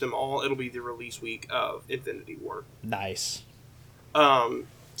finish them all, it'll be the release week of Infinity War. Nice. So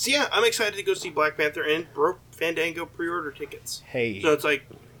yeah, I'm excited to go see Black Panther and broke Fandango pre-order tickets. Hey. So it's like,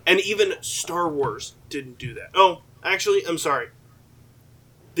 and even Star Wars didn't do that. Oh, actually, I'm sorry.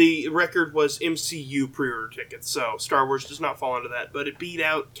 The record was MCU pre-order tickets, so Star Wars does not fall into that. But it beat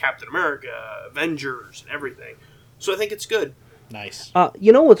out Captain America, Avengers, and everything. So I think it's good. Nice.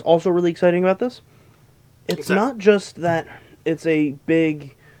 You know what's also really exciting about this? It's that? not just that it's a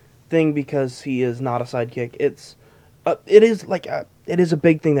big thing because he is not a sidekick. It is a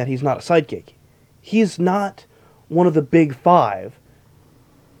big thing that he's not a sidekick. He's not one of the big five.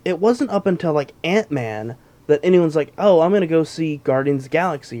 It wasn't up until like Ant-Man that anyone's like, oh, I'm gonna go see Guardians of the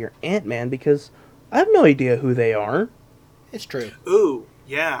Galaxy or Ant-Man, because I have no idea who they are. It's true. Ooh,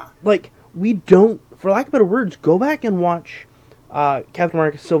 yeah. Like, we don't, for lack of better words, go back and watch Captain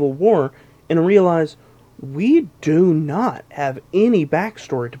America Civil War and realize we do not have any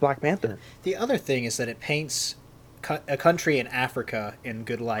backstory to Black Panther. The other thing is that it paints a country in Africa in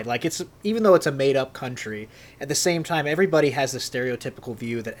good light. Like, it's, even though it's a made-up country, at the same time, everybody has the stereotypical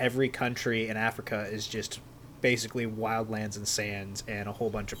view that every country in Africa is just basically wildlands and sands and a whole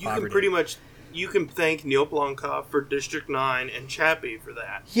bunch of poverty. you can thank Neil Blomkamp for District 9 and Chappie for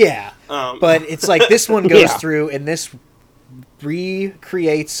that. Yeah, but it's like this one goes Yeah. through and this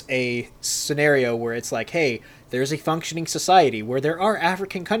recreates a scenario where it's like, hey, there's a functioning society where there are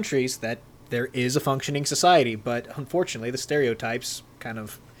African countries that there is a functioning society, but unfortunately the stereotypes kind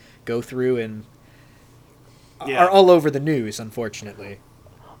of go through and Yeah. are all over the news, unfortunately.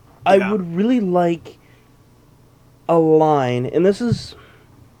 I Yeah. would really like a line, and this is...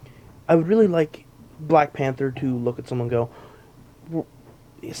 I would really like Black Panther to look at someone and go...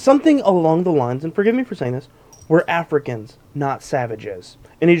 Something along the lines, and forgive me for saying this, we're Africans, not savages.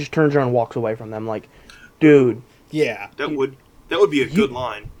 And he just turns around and walks away from them like, dude, Yeah. That would be a good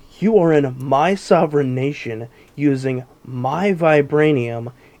line. you are in my sovereign nation using my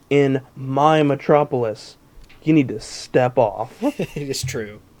vibranium in my metropolis. You need to step off. It is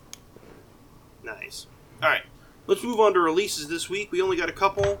true. Nice. Alright, let's move on to releases this week. We only got a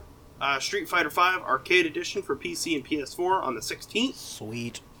couple. Street Fighter V Arcade Edition for PC and PS4 on the 16th.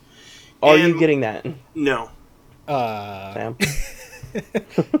 Sweet. Are And- you getting that, No. Sam?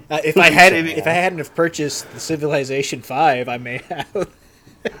 If I hadn't have purchased the Civilization 5, I may have.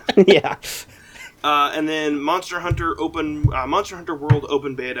 Yeah. And then Monster Hunter World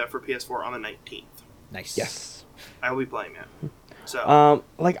Open Beta for PS4 on the 19th. Nice. Yes. I will be playing it. So,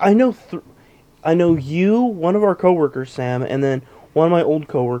 Like, I know you, one of our coworkers, Sam, and then one of my old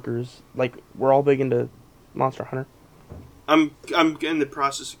coworkers, like, we're all big into Monster Hunter. I'm in the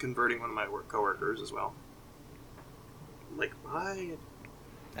process of converting one of my coworkers as well. Like, why?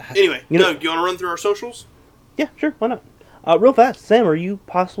 Anyway, You know- Doug, do you want to run through our socials? Yeah, sure, why not? Real fast, Sam, are you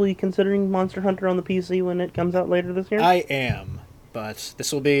possibly considering Monster Hunter on the PC when it comes out later this year? I am, but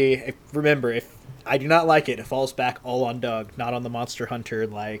this will be. Remember, if I do not like it, it falls back all on Doug, not on the Monster Hunter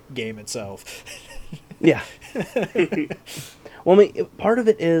game itself. Yeah. Well, I mean, part of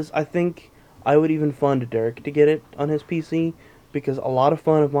it is I think I would even fund Derek to get it on his PC because a lot of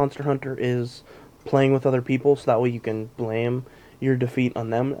fun of Monster Hunter is playing with other people, so that way you can blame your defeat on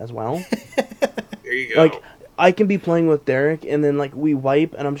them as well. There you go. Like, I can be playing with Derek, and then like we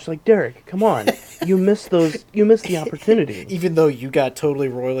wipe, and I'm just like, Derek, come on, you missed the opportunity. Even though you got totally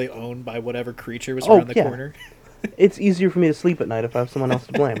royally owned by whatever creature was Oh, around the yeah. corner. It's easier for me to sleep at night if I have someone else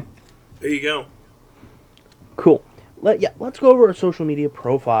to blame. There you go. Cool. Let's go over our social media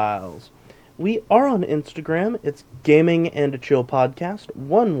profiles. We are on Instagram. It's Gaming and a Chill Podcast.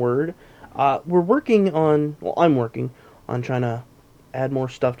 One word. I'm working on trying to add more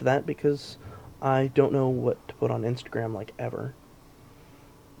stuff to that because I don't know what to put on Instagram like ever.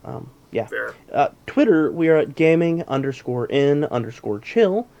 Yeah. Fair. Twitter, we are at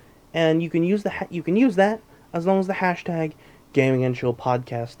gaming_in_chill, and you can use that as long as the hashtag Gaming and Chill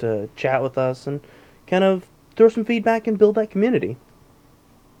Podcast to chat with us and kind of throw some feedback and build that community.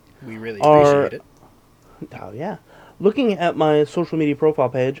 We really appreciate it. Oh yeah. Looking at my social media profile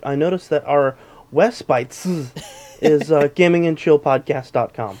page, I noticed that our website is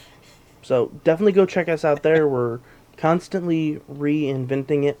gamingandchillpodcast.com. So definitely go check us out there. We're constantly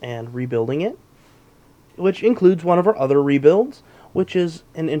reinventing it and rebuilding it, which includes one of our other rebuilds, which is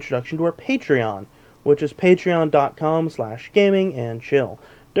an introduction to our Patreon, which is patreon.com/gamingandchill.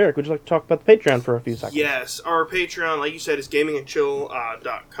 Derek, would you like to talk about the Patreon for a few seconds? Yes, our Patreon, like you said, is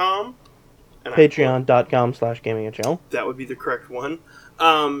gamingandchill.com. Patreon.com/gamingandchill. That would be the correct one.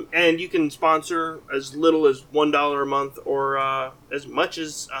 And you can sponsor as little as $1 a month or as much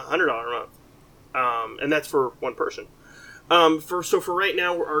as $100 a month. And that's for one person. For right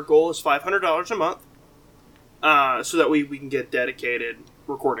now, our goal is $500 a month. So that we can get dedicated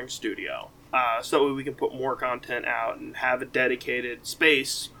recording studio. So that way we can put more content out and have a dedicated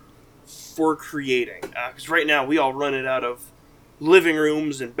space for creating. Because right now we all run it out of living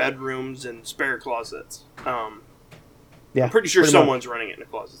rooms and bedrooms and spare closets. Yeah, I'm pretty sure much. someone's running it in a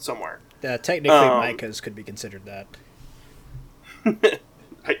closet somewhere. Technically, Micah's could be considered that.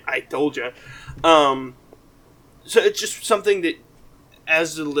 I told you. So it's just something that,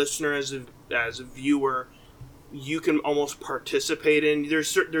 as a listener, as a viewer, you can almost participate in.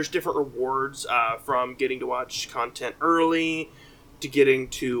 There's different rewards from getting to watch content early to getting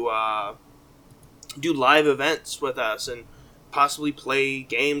to do live events with us and possibly play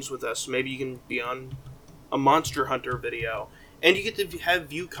games with us. Maybe you can be on a Monster Hunter video, and you get to have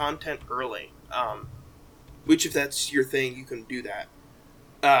view content early. Which, if that's your thing, you can do that.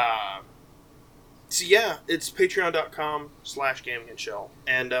 So yeah, it's patreon.com/gamingandchill,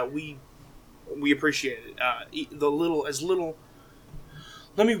 and we appreciate it.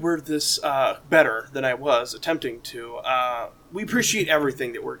 Let me word this better than I was attempting to. We appreciate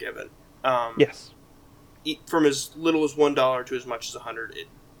everything that we're given. Yes. From as little as $1 to as much as $100.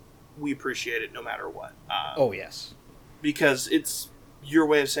 we appreciate it no matter what. Oh, yes. Because it's your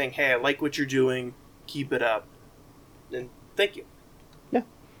way of saying, hey, I like what you're doing, keep it up, and thank you. Yeah.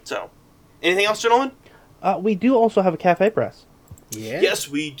 So, anything else, gentlemen? We do also have a cafe press. Yeah. Yes,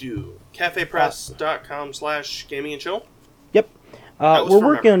 we do. cafepress.com/gaming and chill. Yep. That was We're for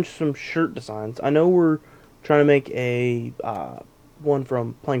working memory. on some shirt designs. I know we're trying to make a one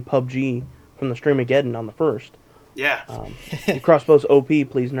from playing PUBG from the Streamageddon on the 1st. Yeah, The crossbow's OP,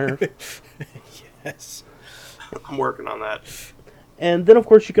 please nerf. Yes. I'm working on that. And then, of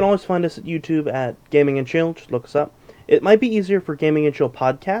course, you can always find us at YouTube at Gaming and Chill. Just look us up. It might be easier for Gaming and Chill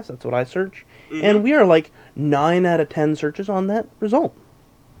podcast. That's what I search. Mm-hmm. And we are like 9 out of 10 searches on that result.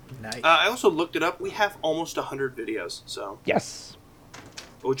 Nice. I also looked it up. We have almost 100 videos, so Yes.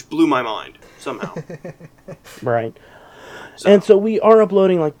 which blew my mind somehow. Right. And so we are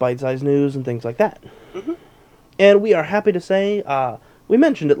uploading like bite-sized news and things like that. Mhm. And we are happy to say, we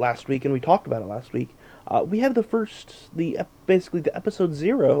mentioned it last week and we talked about it last week. We have basically the episode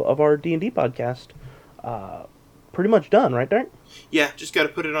 0 of our D&D podcast pretty much done, right, Darren? Yeah, just got to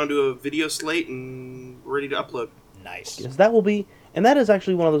put it onto a video slate and ready to upload. Nice. Because that will be, and that is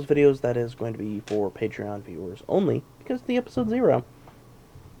actually one of those videos that is going to be for Patreon viewers only, because the episode 0.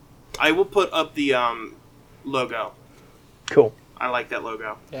 I will put up the logo. Cool. I like that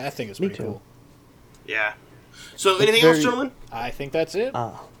logo. Yeah, I think it's Me pretty too. cool. Yeah. So, anything else, gentlemen? I think that's it.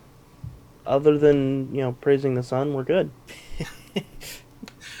 Other than, praising the sun, we're good.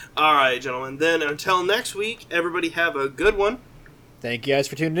 All right, gentlemen. Then until next week, everybody have a good one. Thank you guys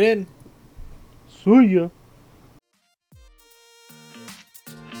for tuning in. See ya.